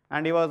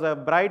 And he was a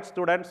bright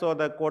student, so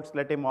the courts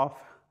let him off.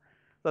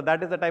 So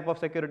that is the type of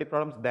security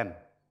problems then.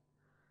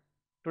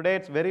 Today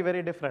it's very,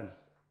 very different.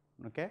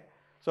 Okay?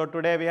 So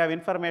today we have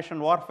information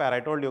warfare. I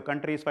told you,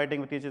 countries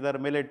fighting with each other,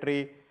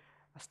 military,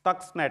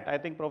 Stuxnet. I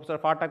think Professor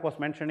Phatak was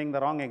mentioning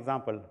the wrong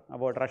example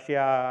about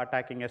Russia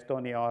attacking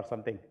Estonia or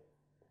something.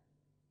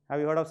 Have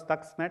you heard of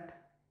Stuxnet?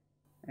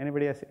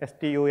 Anybody has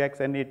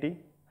STUXNET?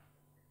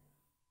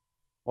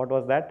 What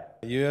was that?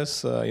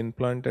 US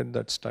implanted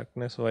that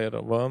Stuxnet via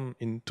a worm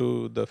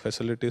into the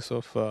facilities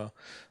of,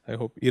 I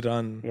hope,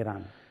 Iran.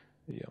 Iran.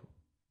 Yeah.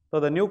 So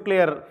the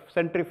nuclear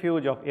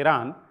centrifuge of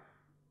Iran,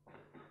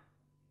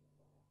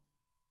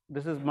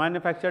 this is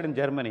manufactured in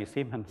Germany,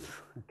 Siemens.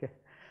 Okay.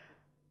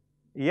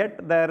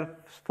 Yet their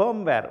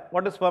firmware,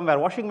 what is firmware?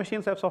 Washing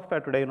machines have software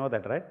today, you know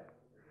that, right?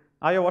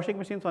 Are your washing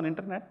machines on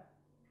internet?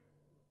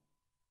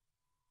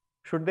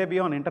 Should they be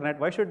on internet?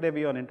 Why should they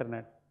be on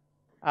internet?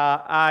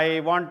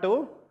 I want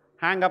to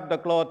hang up the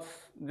clothes.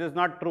 This is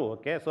not true,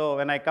 okay? So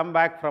when I come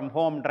back from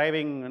home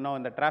driving,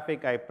 in the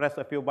traffic, I press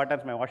a few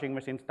buttons, my washing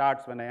machine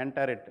starts. When I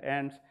enter, it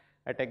ends.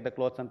 I take the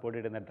clothes and put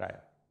it in the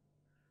dryer.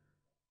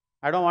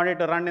 I don't want it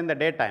to run in the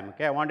daytime,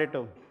 okay? I want it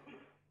to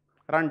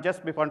run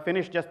just before and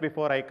finish just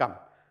before I come.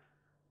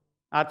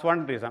 That's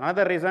one reason.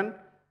 Another reason,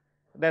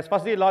 there's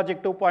fuzzy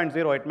logic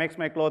 2.0. It makes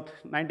my clothes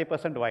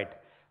 90% white.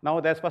 Now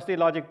there's fuzzy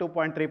logic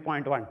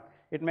 2.3.1.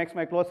 It makes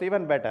my clothes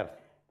even better.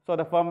 So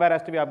the firmware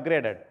has to be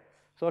upgraded.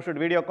 So should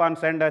Videocon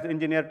send an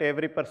engineer to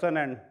every person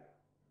and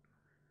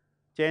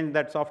change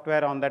that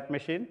software on that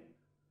machine?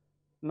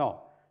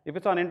 No. If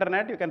it's on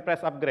internet, you can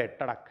press upgrade,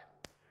 tadak.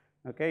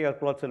 Okay, your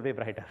clothes will be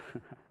brighter.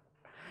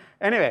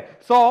 Anyway,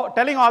 so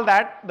telling all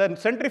that, the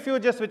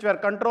centrifuges which were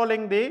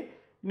controlling the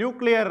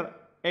nuclear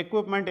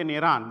equipment in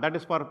Iran, that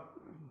is for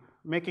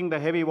making the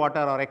heavy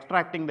water or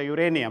extracting the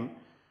uranium,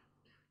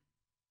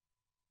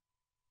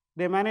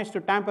 they managed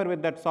to tamper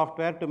with that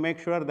software to make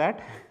sure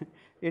that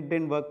it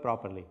didn't work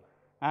properly.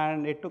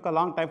 And it took a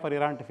long time for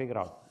Iran to figure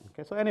out.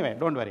 Okay, so anyway,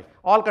 don't worry.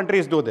 All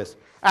countries do this.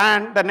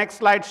 And the next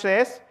slide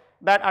says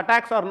that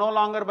attacks are no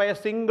longer by a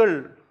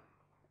single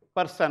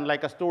person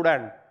like a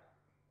student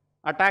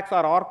attacks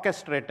are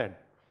orchestrated.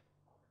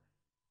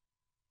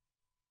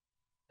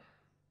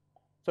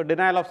 So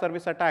denial of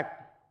service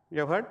attack,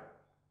 you have heard?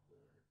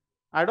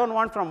 I don't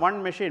want from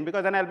one machine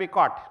because then I'll be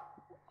caught.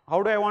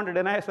 How do I want to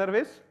deny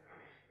service?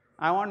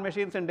 I want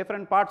machines in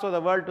different parts of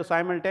the world to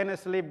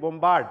simultaneously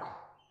bombard.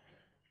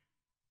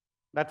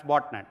 That's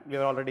botnet, we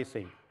are already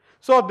seeing.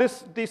 So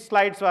these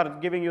slides are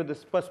giving you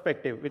this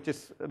perspective, which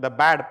is the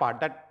bad part.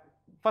 That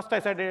first I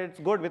said it's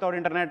good, without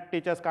internet,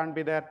 teachers can't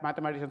be there,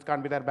 mathematicians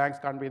can't be there, banks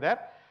can't be there.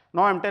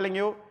 Now I'm telling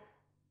you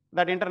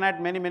that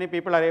internet, many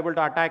people are able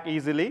to attack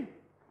easily.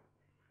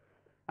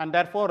 And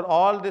therefore,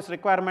 all these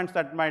requirements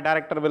that my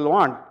director will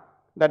want,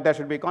 that there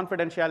should be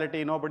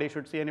confidentiality, nobody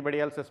should see anybody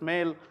else's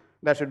mail,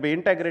 there should be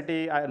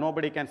integrity,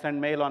 nobody can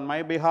send mail on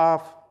my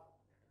behalf,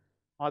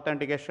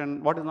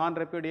 authentication. What is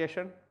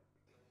non-repudiation?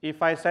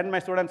 If I send my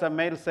students a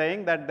mail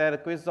saying that their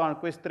quiz on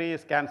quiz 3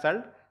 is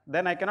cancelled,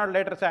 then I cannot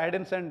later say I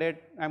didn't send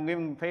it, I'm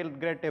giving failed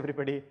grade to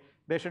everybody.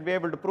 They should be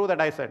able to prove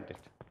that I sent it.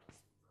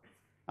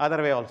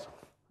 Other way also.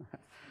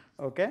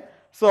 Okay.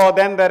 So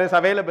then there is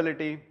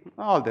availability,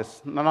 all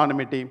this,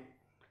 anonymity.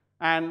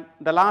 And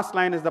the last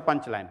line is the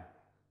punchline.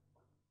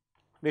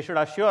 We should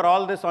assure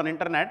all this on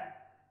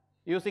internet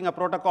using a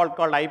protocol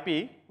called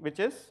IP, which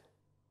is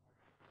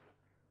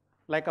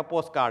like a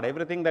postcard.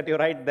 Everything that you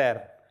write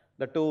there,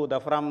 the to, the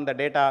from, the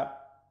data,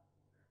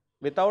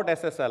 without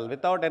SSL,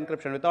 without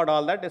encryption, without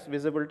all that, is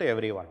visible to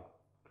everyone.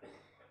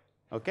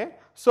 Okay?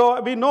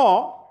 So we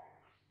know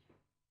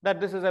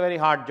that this is a very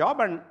hard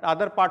job, and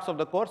other parts of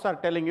the course are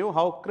telling you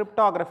how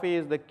cryptography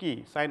is the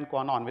key, sine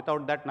qua non.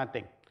 Without that,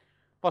 nothing.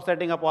 For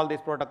setting up all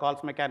these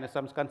protocols,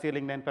 mechanisms,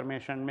 concealing the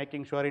information,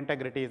 making sure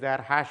integrity is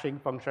there, hashing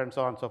functions,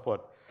 so on and so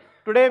forth.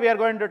 Today we are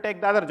going to take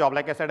the other job,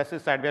 like I said, as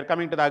Sysad. We are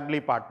coming to the ugly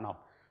part now.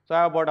 So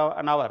I have about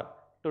an hour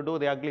to do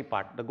the ugly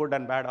part, the good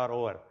and bad are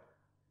over.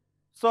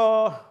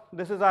 So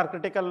this is our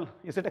critical,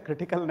 is it a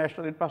critical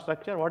national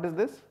infrastructure? What is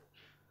this?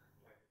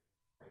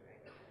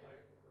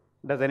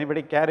 Does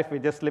anybody care if we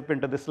just slip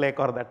into this lake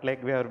or that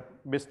lake? We are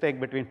mistake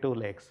between two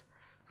lakes.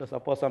 So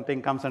suppose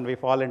something comes and we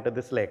fall into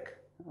this lake,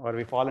 or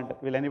we fall into,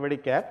 will anybody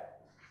care?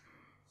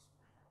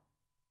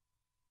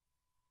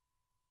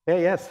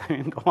 Hey, yes, I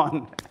mean, go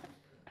on.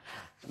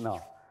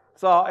 No.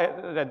 So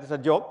it's a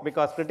joke,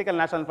 because critical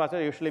national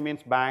infrastructure usually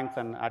means banks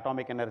and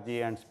atomic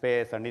energy and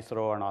space and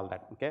ISRO and all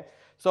that. Okay.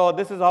 So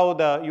this is how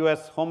the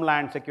US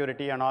Homeland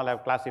Security and all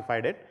have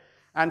classified it.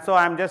 And so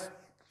I'm just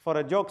for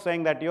a joke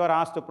saying that you are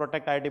asked to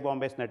protect IIT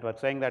Bombay's network,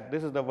 saying that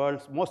this is the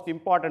world's most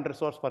important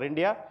resource for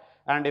India,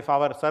 and if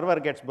our server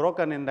gets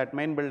broken in that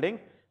main building,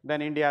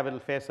 then India will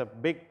face a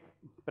big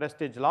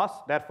prestige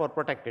loss, therefore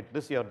protect it.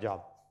 This is your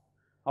job.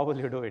 How will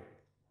you do it?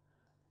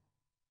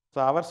 So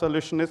our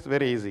solution is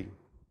very easy.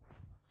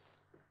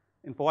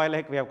 In Powai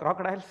Lake we have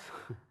crocodiles.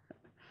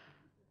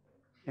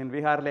 In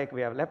Vihar Lake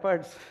we have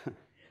leopards.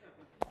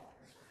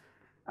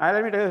 And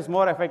let me tell you, it's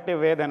more effective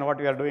way than what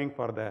we are doing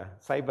for the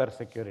cyber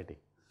security.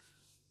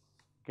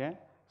 Okay.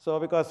 So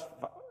because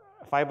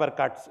fiber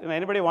cuts, if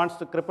anybody wants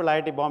to cripple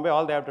IIT Bombay,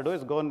 all they have to do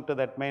is go into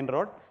that main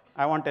road.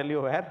 I won't tell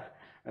you where.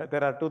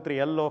 There are 2-3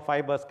 yellow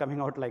fibers coming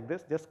out like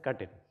this, just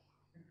cut it.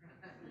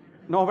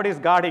 Nobody is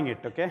guarding it,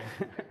 okay?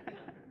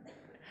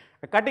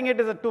 Cutting it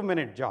is a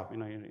 2-minute job.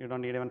 You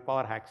don't need even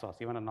power hacksaws,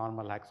 even a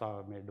normal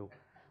hacksaw may do.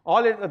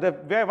 Why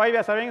we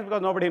are surveying is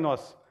because nobody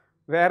knows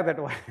where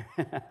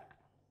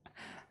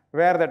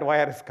that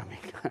wire is coming.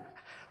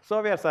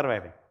 So we are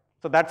surviving.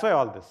 So that's why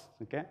all this,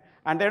 okay?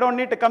 And they don't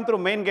need to come through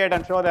main gate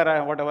and show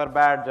their whatever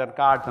badge or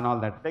cards and all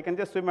that. They can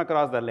just swim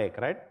across the lake,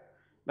 right?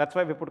 That's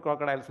why we put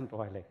crocodiles in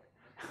Powai Lake.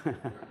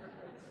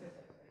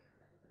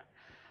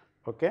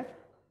 Okay?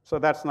 So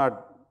that's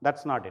not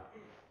it.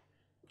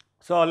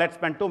 So let's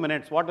spend 2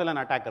 minutes. What will an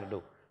attacker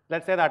do?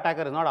 Let's say the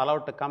attacker is not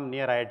allowed to come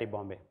near IIT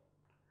Bombay.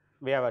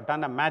 We have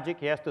done a magic.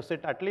 He has to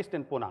sit at least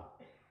in Pune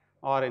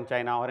or in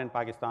China or in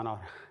Pakistan, or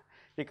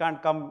he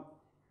can't come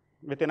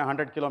within a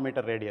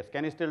 100-kilometer radius.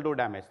 Can he still do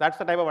damage? That's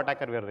the type of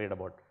attacker we are worried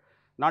about.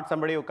 Not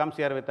somebody who comes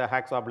here with a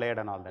hacksaw blade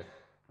and all that.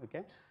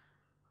 Okay?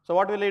 So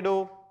what will he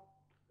do?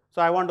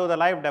 So I want to do the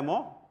live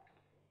demo.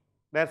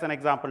 There's an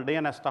example,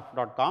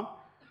 dnsstuff.com.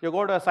 You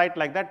go to a site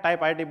like that,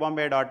 type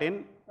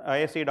iitbombay.in,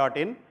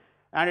 ac.in,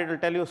 and it will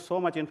tell you so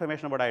much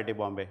information about IIT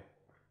Bombay.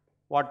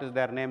 What is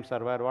their name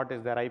server, what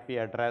is their IP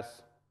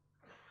address.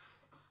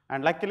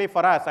 And luckily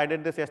for us, I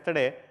did this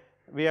yesterday,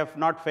 we have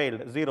not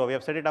failed, 0, we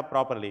have set it up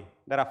properly.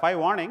 There are 5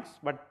 warnings,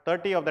 but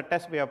 30 of the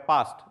tests we have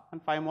passed,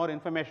 and 5 more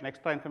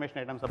extra information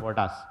items about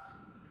us.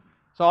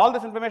 So all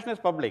this information is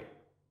public,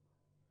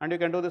 and you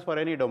can do this for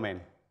any domain.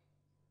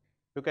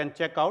 You can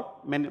check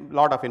out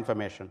lot of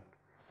information.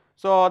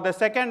 So the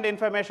second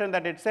information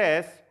that it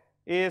says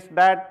is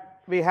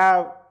that we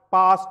have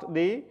passed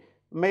the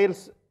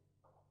mails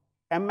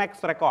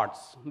MX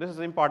records. This is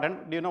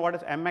important. Do you know what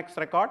is MX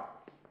record?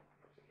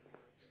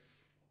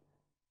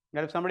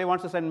 That if somebody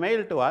wants to send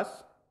mail to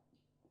us,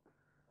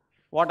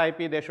 what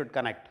IP they should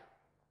connect,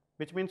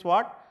 which means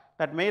what?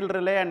 That mail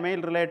relay and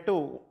mail relay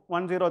 2,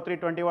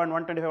 103.21,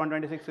 125,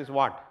 126 is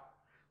what?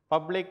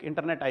 Public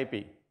internet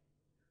IP.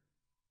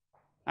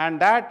 and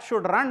that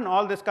should run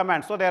all these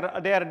commands. So they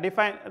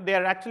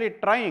are actually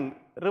trying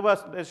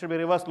reverse. There should be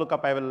reverse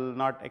lookup. I will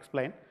not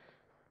explain.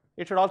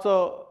 It should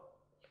also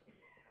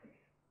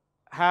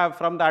have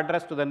from the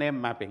address to the name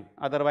mapping.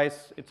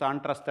 Otherwise, it's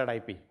untrusted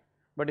IP.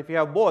 But if you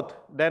have both,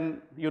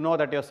 then you know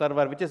that your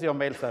server, which is your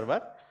mail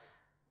server,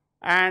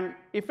 and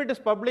if it is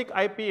public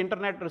IP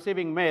internet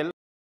receiving mail,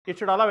 it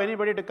should allow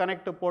anybody to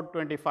connect to port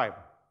 25.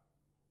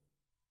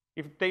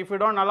 If you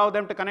don't allow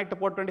them to connect to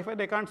port 25,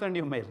 they can't send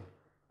you mail.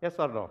 Yes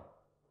or no?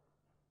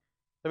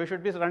 So we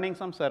should be running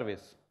some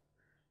service.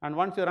 And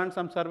once you run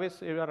some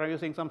service, you are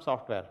using some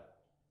software.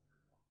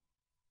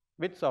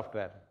 Which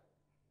software?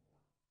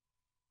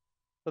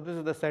 So this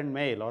is the send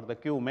mail or the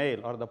queue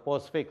mail or the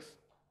postfix.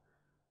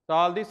 So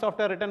all these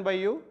software written by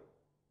you?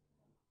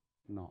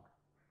 No.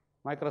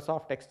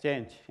 Microsoft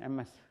Exchange,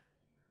 MS.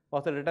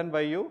 Was it written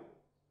by you?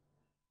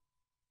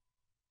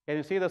 Can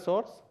you see the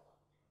source?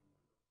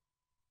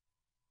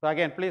 So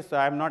again, please,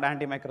 I am not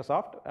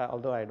anti-Microsoft,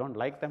 although I don't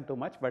like them too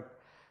much, but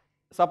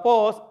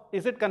suppose,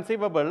 is it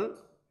conceivable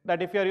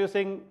that if you are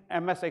using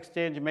MS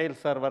Exchange mail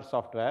server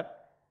software,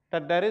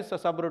 that there is a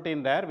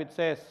subroutine there which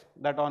says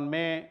that on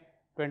May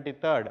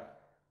 23rd,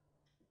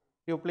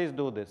 you please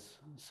do this,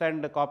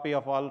 send a copy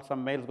of all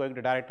some mails going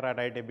to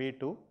director@IITB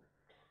to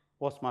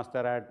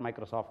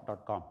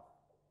postmaster@microsoft.com.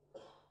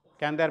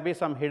 Can there be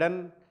some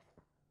hidden,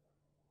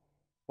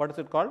 what is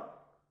it called?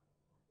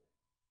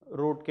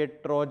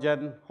 Rootkit,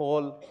 Trojan,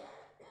 hole,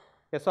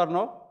 yes or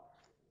no?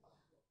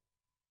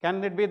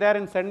 Can it be there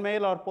in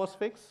sendmail or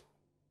postfix?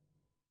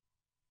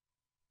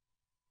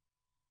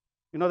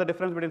 You know the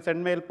difference between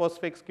sendmail,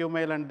 postfix,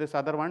 qmail and this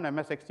other one,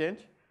 MS Exchange?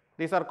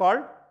 These are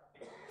called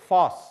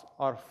FOSS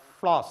or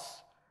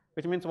floss,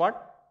 which means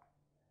what?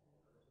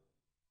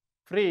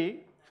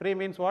 Free. Free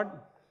means what?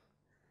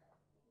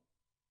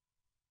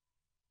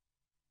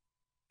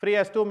 Free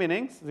has two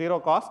meanings, zero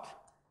cost.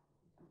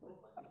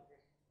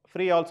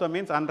 Free also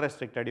means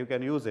unrestricted, you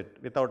can use it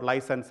without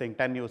licensing,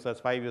 10 users,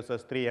 5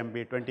 users, 3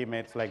 MB, 20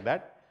 mails like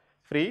that.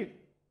 Free.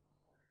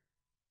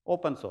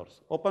 Open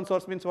source. Open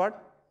source means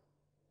what?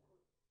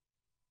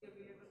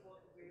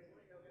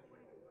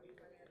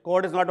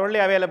 Code is not only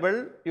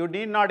available, you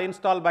need not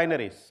install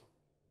binaries.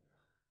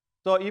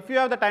 So if you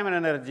have the time and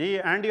energy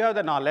and you have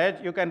the knowledge,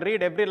 you can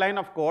read every line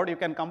of code, you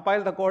can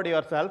compile the code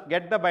yourself,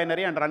 get the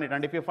binary and run it.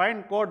 And if you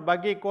find code,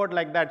 buggy code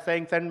like that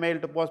saying send mail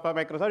to post by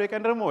Microsoft, you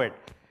can remove it.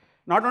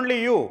 Not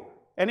only you,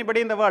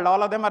 anybody in the world,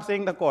 all of them are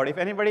seeing the code. If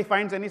anybody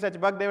finds any such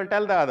bug, they will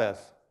tell the others.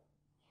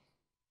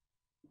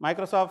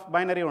 Microsoft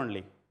binary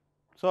only.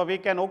 So we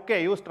can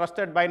use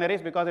trusted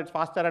binaries because it's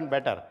faster and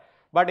better.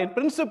 But in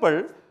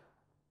principle,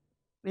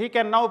 he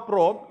can now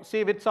probe,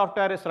 see which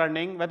software is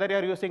running, whether you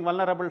are using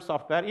vulnerable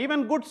software,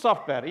 even good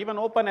software, even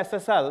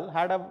OpenSSL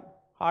had a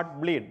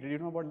heartbleed. Did you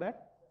know about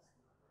that?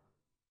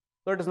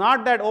 So it is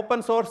not that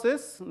open source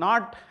is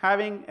not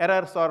having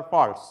errors or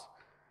faults,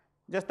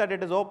 just that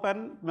it is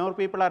open, more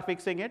people are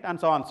fixing it and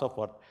so on and so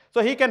forth.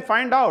 So he can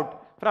find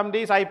out from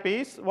these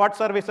IPs what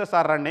services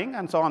are running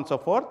and so on and so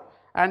forth,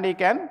 and he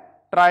can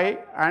try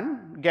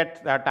and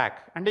get the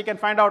attack. And he can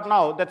find out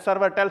now that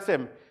server tells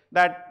him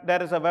that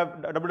there is a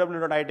web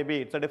www.itb,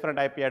 it's a different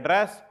IP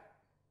address,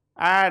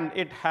 and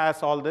it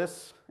has all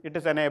this, it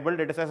is enabled,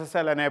 it is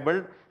SSL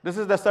enabled. This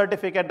is the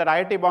certificate that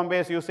IIT Bombay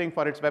is using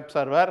for its web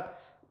server.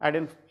 I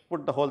didn't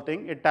put the whole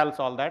thing, it tells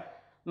all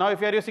that. Now if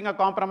you are using a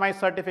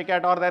compromised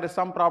certificate or there is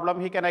some problem,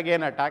 he can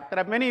again attack. There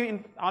are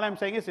many, all I am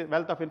saying is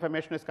wealth of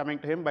information is coming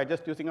to him by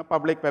just using a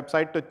public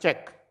website to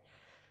check.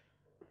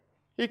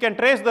 He can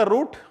trace the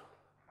route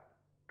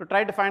to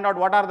try to find out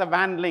what are the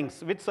WAN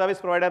links, which service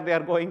provider they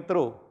are going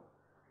through.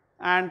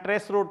 And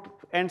trace route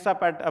ends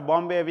up at a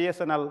Bombay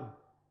VSNL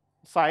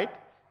site,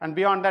 and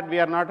beyond that we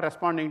are not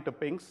responding to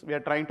pings. We are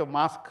trying to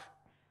mask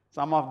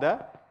some of the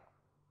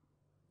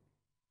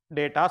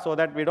data so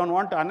that we don't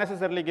want to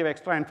unnecessarily give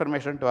extra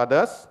information to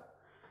others.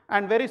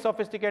 And very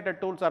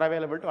sophisticated tools are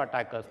available to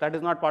attackers. That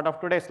is not part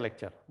of today's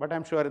lecture, but I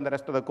am sure in the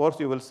rest of the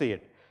course you will see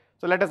it.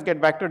 So let us get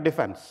back to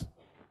defense.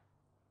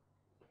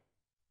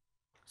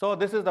 So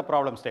this is the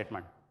problem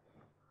statement,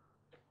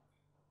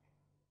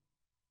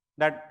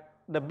 that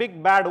the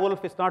big bad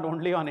wolf is not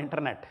only on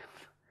internet.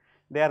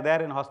 They are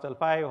there in hostel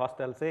 5,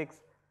 hostel 6,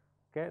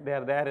 okay? They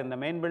are there in the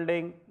main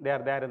building, they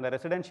are there in the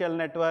residential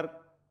network.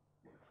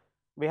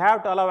 We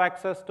have to allow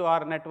access to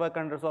our network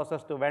and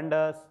resources to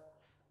vendors,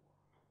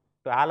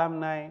 to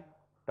alumni,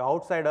 to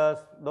outsiders,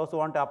 those who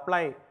want to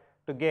apply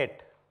to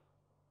GATE.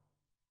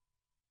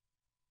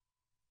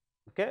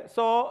 Okay?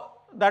 So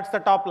that's the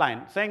top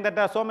line, saying that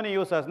there are so many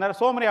users, and there are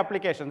so many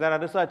applications. There are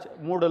research,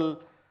 Moodle,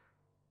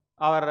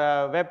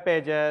 our web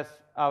pages,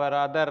 our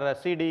other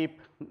CD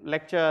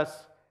lectures.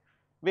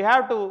 We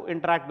have to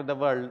interact with the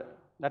world.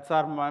 That's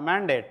our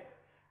mandate.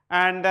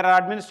 And there are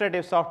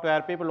administrative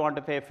software. People want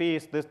to pay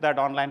fees, this, that,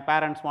 online.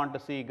 Parents want to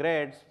see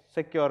grades,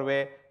 secure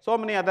way, so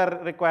many other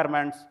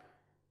requirements.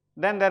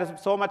 Then there is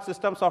so much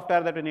system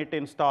software that we need to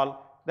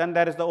install. Then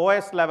there is the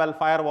OS level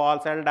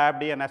firewalls,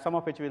 LDAP, DNS, some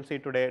of which we will see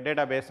today,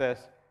 databases.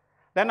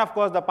 Then of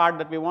course the part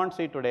that we won't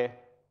see today,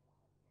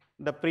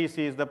 the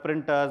PCs, the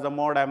printers, the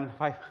modem,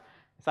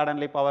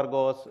 suddenly power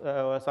goes,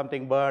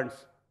 something burns.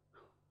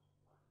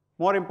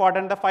 More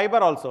important, the fiber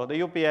also,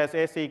 the UPS,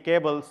 AC,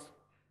 cables.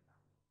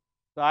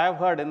 So I have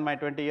heard in my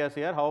 20 years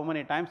here how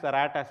many times the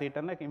rat has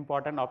eaten an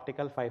important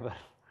optical fiber.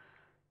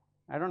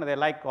 I don't know, they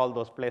like all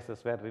those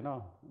places where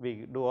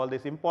we do all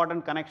these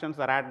important connections,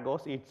 the rat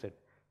goes, eats it.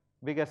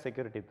 Biggest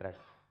security threat,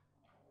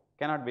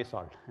 cannot be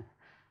solved.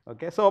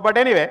 Okay, so but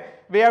anyway,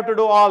 we have to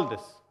do all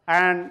this,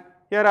 and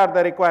here are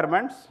the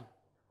requirements,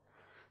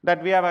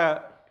 that we have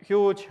a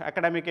huge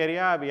academic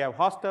area, we have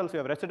hostels, we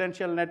have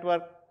residential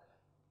network.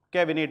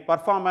 Okay, we need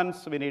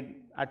performance, we need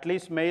at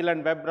least mail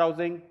and web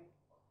browsing,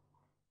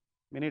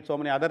 we need so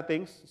many other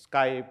things,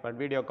 Skype and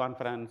video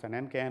conference and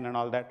NKN and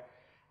all that.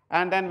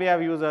 And then we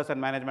have users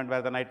and management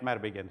where the nightmare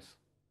begins.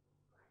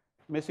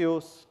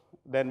 Misuse,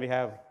 then we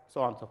have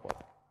so on and so forth.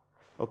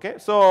 Okay,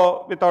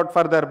 so without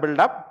further build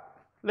up,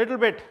 little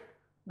bit,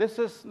 this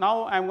is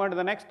now I am going to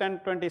the next 10,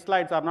 20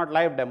 slides are not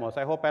live demos.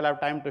 I hope I'll have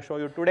time to show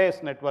you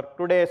today's network,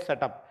 today's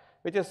setup,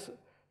 which is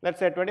let's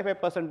say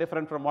 25%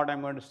 different from what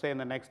I'm going to say in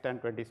the next 10,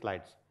 20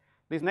 slides.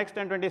 These next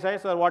 10, 20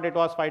 slides are what it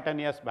was 5, 10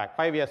 years back,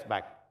 5 years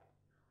back.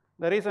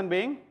 The reason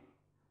being,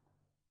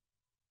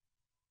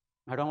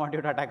 I don't want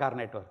you to attack our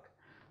network.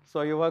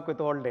 So you work with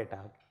old data.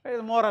 It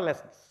is more or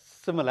less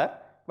similar,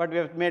 but we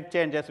have made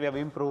changes, we have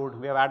improved,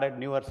 we have added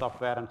newer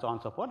software and so on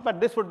and so forth.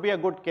 But this would be a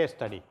good case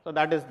study. So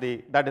that is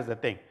the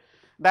thing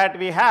that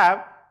we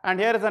have. And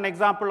here is an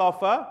example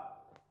of a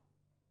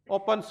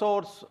open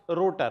source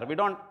router. We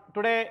don't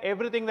today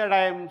everything that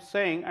I am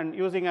saying and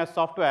using as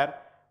software,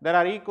 there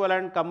are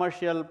equivalent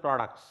commercial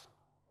products.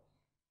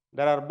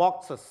 There are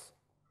boxes,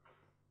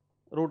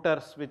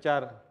 routers which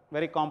are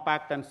very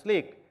compact and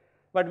sleek,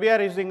 but we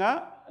are using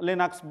a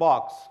Linux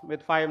box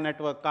with 5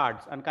 network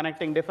cards and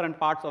connecting different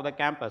parts of the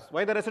campus.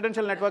 Why the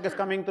residential network is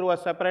coming through a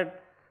separate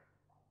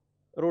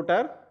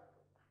router?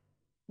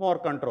 More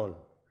control.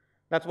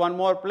 That's one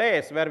more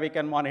place where we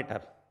can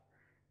monitor.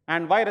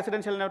 And why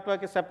residential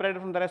network is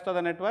separated from the rest of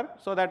the network?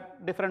 So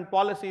that different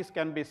policies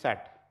can be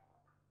set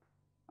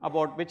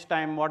about which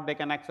time, what they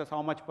can access,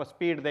 how much per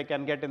speed they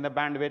can get in the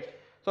bandwidth.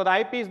 So the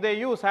IPs they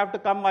use have to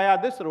come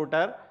via this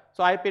router.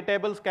 So IP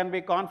tables can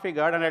be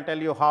configured, and I'll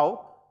tell you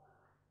how,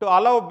 to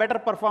allow better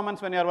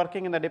performance when you are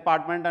working in the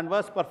department and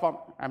worse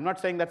performance. I'm not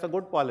saying that's a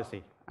good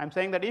policy. I'm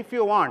saying that if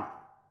you want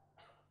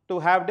to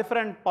have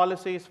different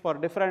policies for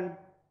different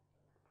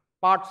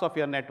parts of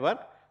your network,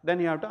 then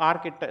you have to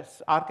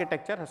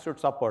architecture should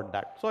support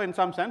that. So in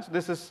some sense,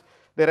 this is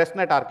the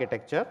ResNet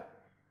architecture.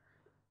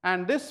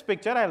 And this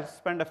picture, I'll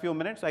spend a few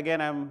minutes.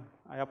 Again,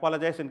 I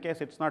apologize in case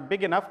it's not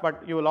big enough,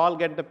 but you will all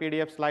get the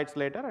PDF slides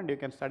later and you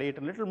can study it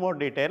in a little more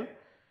detail.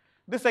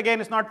 This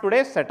again is not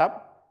today's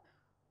setup,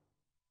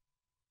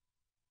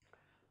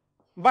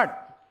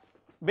 but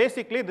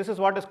basically this is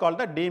what is called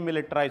the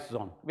demilitarized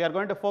zone. We are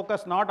going to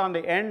focus not on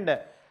the end,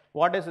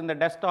 what is in the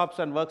desktops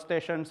and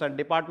workstations and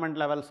department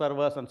level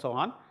servers and so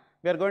on.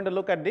 We are going to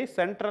look at the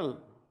central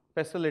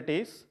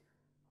facilities,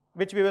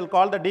 which we will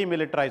call the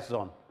demilitarized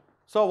zone.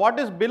 So what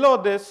is below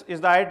this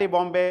is the IIT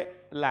Bombay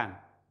LAN.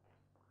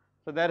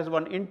 So there is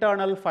one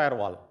internal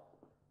firewall.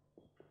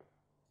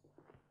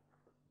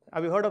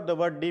 Have you heard of the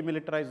word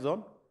demilitarized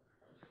zone?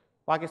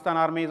 Pakistan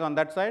Army is on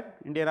that side,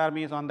 Indian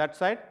Army is on that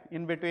side,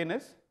 in between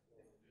is?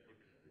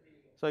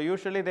 So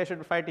usually they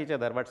should fight each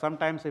other, but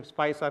sometimes if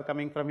spies are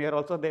coming from here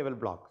also, they will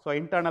block. So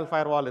internal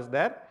firewall is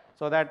there,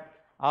 so that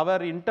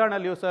our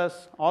internal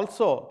users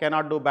also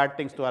cannot do bad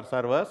things to our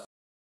servers.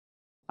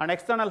 An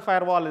external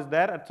firewall is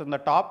there, it's on the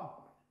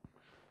top,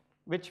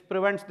 which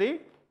prevents the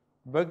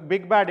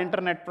big bad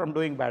internet from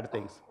doing bad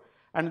things.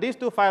 And these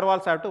two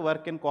firewalls have to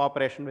work in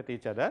cooperation with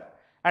each other.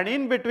 And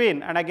in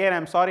between, and again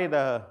I'm sorry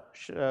the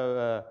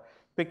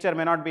picture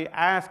may not be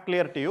as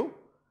clear to you,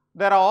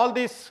 there are all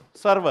these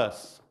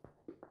servers.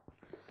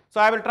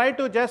 So I will try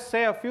to just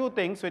say a few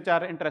things which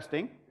are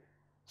interesting.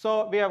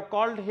 So we have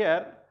called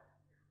here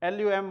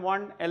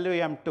LUM1,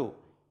 LUM2.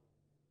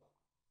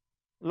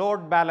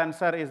 Load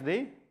balancer is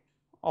the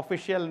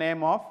official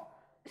name of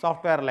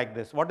software like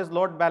this. What is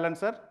load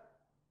balancer?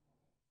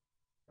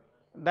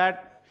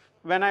 That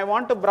when I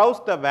want to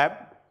browse the web,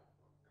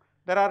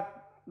 there are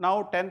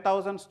now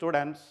 10,000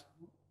 students,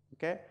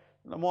 okay,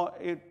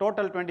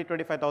 total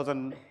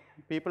 25,000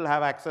 people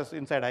have access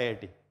inside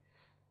IIT.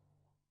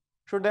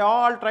 Should they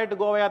all try to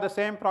go via the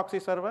same proxy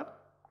server?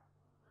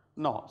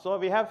 No. So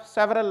we have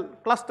several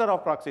cluster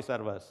of proxy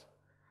servers,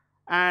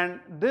 and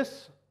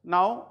this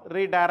now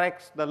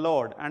redirects the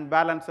load and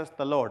balances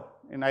the load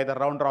in either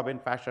round robin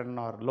fashion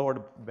or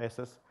load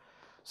basis.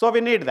 So we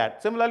need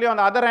that. Similarly, on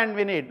the other hand,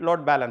 we need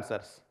load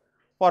balancers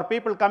for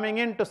people coming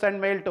in to send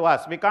mail to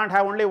us. We can't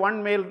have only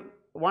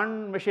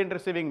one machine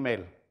receiving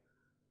mail.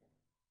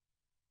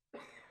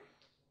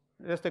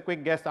 Just a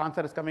quick guess, the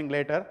answer is coming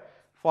later.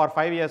 For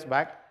 5 years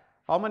back,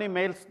 how many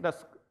mails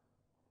does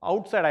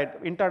outside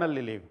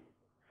internally leave?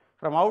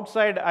 From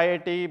outside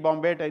IIT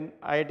Bombay to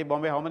IIT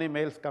Bombay, how many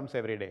mails comes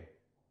every day?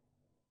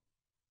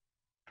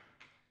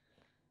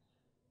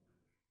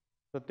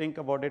 So think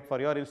about it for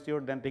your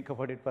institute, then think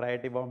about it for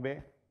IIT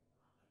Bombay.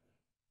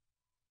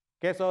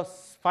 Okay, so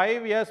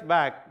 5 years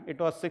back, it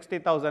was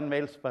 60,000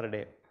 mails per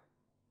day.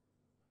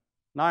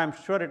 Now I'm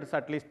sure it is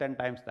at least 10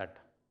 times that.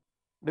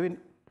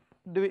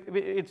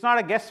 It's not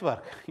a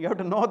guesswork. You have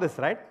to know this,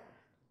 right?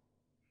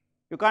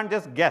 You can't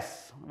just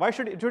guess. Why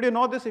should you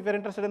know this if you're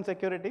interested in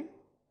security?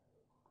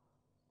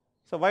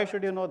 So why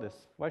should you know this?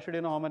 Why should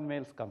you know how many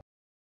mails come?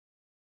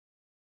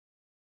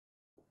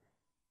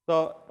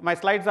 So my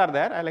slides are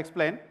there, I'll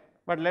explain,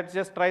 but let's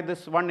just try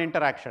this one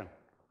interaction.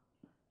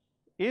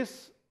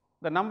 Is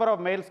the number of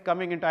mails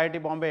coming into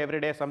IIT Bombay every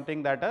day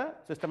something that a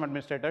system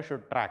administrator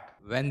should track?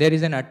 When there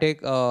is an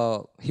attack,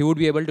 he would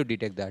be able to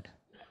detect that.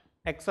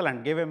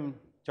 Excellent. Give him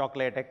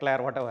chocolate,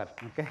 eclair, whatever.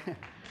 Okay.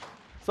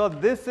 So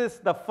this is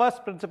the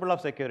first principle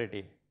of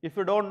security. If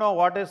you don't know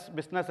what is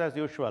business as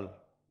usual,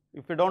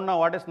 if you don't know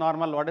what is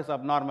normal, what is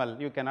abnormal,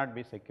 you cannot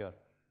be secure.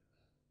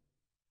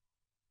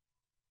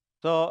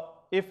 So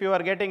if you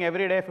are getting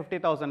every day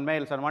 50,000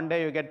 mails and one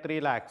day you get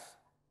 3 lakhs,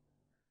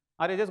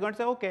 are you just going to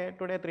say, okay,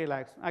 today 3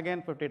 lakhs,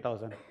 again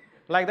 50,000.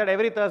 Like that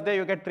every Thursday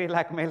you get 3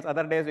 lakh mails,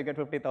 other days you get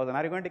 50,000.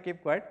 Are you going to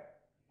keep quiet?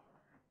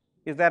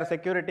 Is there a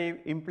security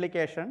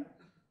implication?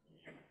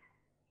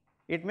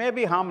 It may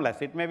be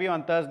harmless. It may be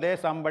on Thursday,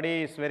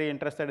 somebody is very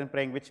interested in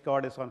praying which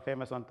god is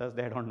famous on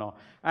Thursday, I don't know.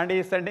 And he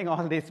is sending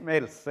all these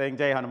mails saying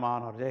Jai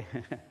Hanuman or Jai.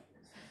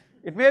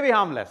 It may be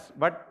harmless,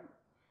 but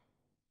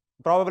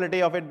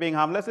probability of it being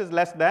harmless is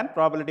less than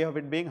probability of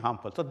it being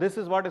harmful. So this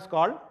is what is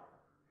called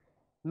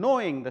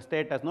knowing the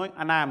status, knowing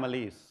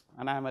anomalies,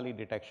 anomaly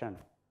detection.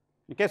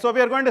 Okay, so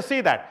we are going to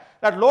see that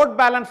load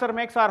balancer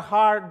makes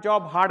our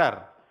job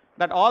harder,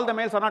 that all the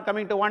mails are not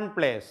coming to one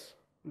place,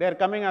 they are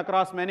coming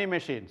across many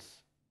machines.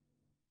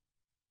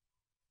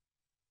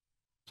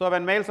 So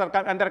when mails are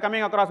and they are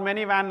coming across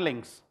many WAN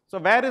links. So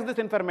where is this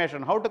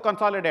information? How to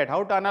consolidate?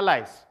 How to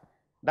analyze?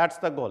 That's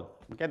the goal.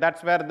 Okay,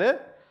 that's where the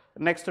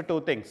next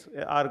 2 things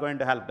are going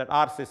to help, that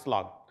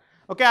rsyslog.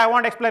 Okay, I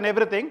won't explain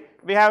everything.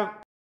 We have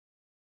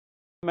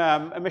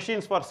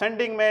machines for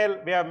sending mail,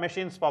 we have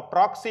machines for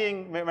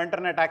proxying,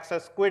 internet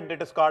access, SQUID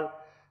it is called.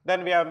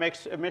 Then we have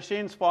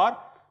machines for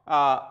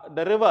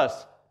the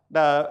reverse,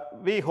 the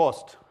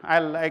vhost.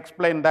 I'll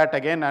explain that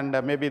again,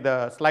 and maybe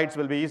the slides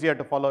will be easier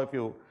to follow if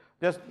you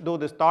just do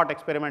this thought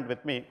experiment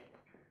with me.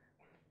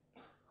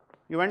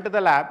 You went to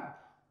the lab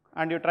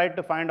and you tried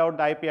to find out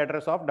the IP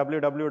address of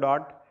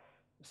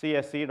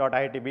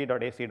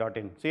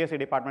www.csc.iitb.ac.in, CSE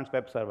department's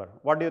web server.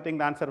 What do you think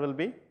the answer will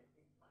be?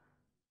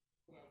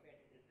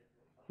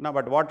 No,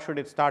 but what should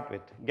it start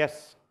with?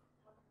 Guess.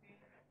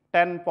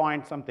 10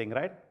 point something,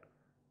 right?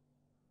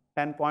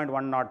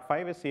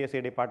 10.105 is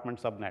CSE department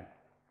subnet.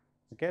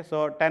 Okay,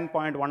 so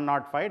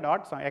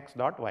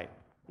 10.105.x.y.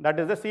 That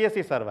is the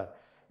CSE server.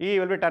 E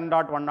will be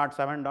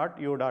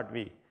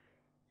 10.107.u.v.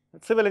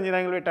 Civil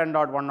engineering will be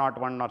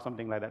 10.101 or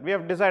something like that. We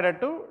have decided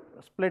to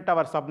split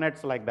our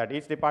subnets like that.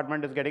 Each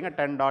department is getting a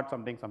 10 dot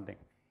something something.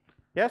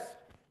 Yes?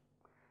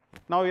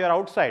 Now you are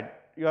outside,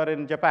 you are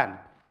in Japan.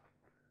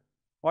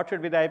 What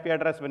should be the IP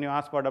address when you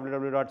ask for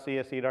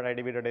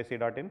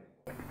www.csc.idb.ac.in?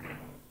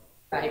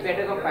 The IP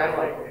address of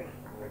firewall.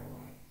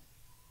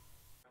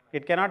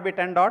 It cannot be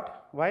 10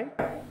 dot. Why?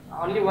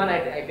 Only one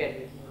IP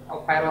address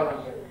of firewall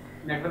only.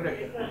 Network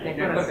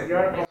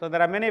address. So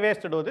there are many ways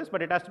to do this,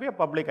 but it has to be a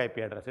public IP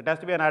address. It has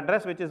to be an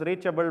address which is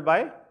reachable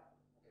by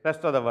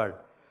rest of the world.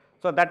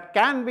 So that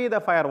can be the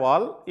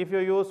firewall if you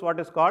use what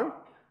is called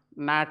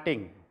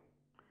NATing.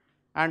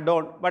 And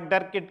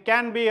but it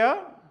can be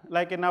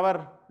like in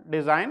our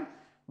design,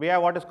 we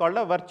have what is called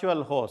a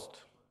virtual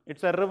host.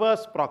 It's a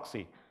reverse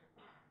proxy.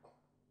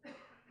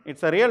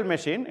 It's a real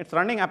machine. It's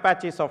running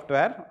Apache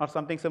software or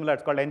something similar.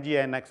 It's called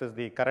NGINX is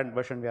the current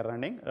version we are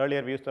running.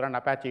 Earlier we used to run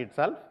Apache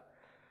itself.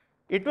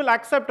 It will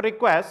accept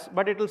requests,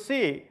 but it will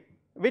see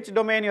which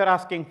domain you are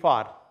asking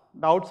for,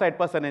 the outside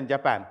person in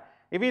Japan.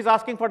 If he is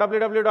asking for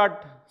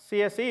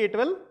www.csc, it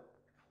will,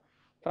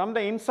 from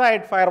the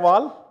inside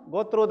firewall,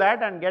 go through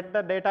that and get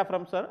the data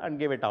from sir and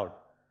give it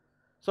out.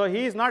 So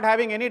he is not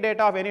having any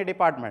data of any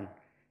department.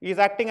 He is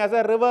acting as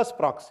a reverse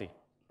proxy.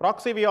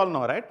 Proxy we all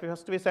know, right?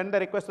 First we send the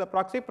request to the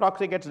proxy,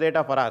 proxy gets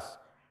data for us.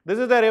 This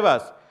is the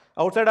reverse.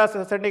 Outside us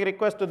is sending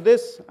request to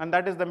this, and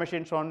that is the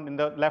machine shown in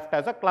the left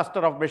as a cluster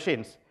of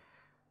machines.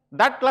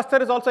 That cluster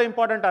is also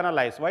important to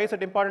analyze. Why is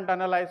it important to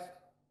analyze?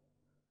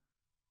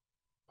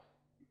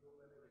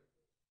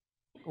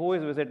 Who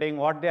is visiting,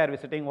 what they are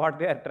visiting, what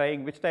they are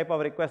trying, which type of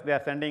request they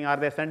are sending. Are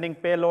they sending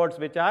payloads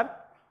which are,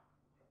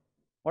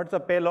 what's the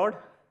payload?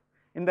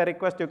 In the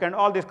request you can,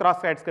 all these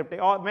cross-site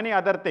scripting, or many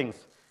other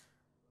things.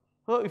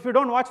 So if you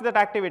don't watch that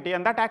activity,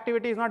 and that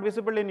activity is not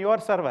visible in your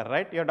server,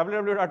 right? Your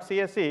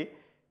www.csc,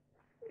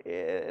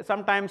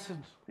 sometimes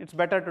it's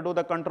better to do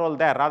the control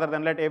there rather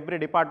than let every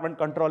department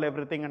control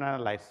everything and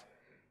analyze.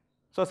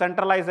 So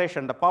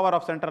centralization, the power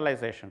of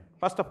centralization.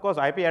 First, of course,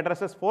 IP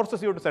addresses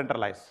forces you to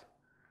centralize.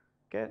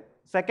 Okay.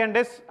 Second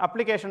is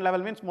application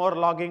level, means more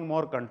logging,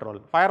 more control.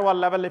 Firewall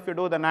level, if you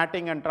do the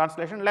NATing and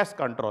translation, less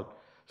control.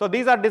 So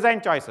these are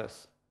design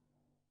choices.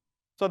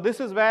 So this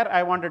is where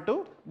I wanted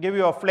to give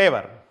you a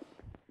flavor.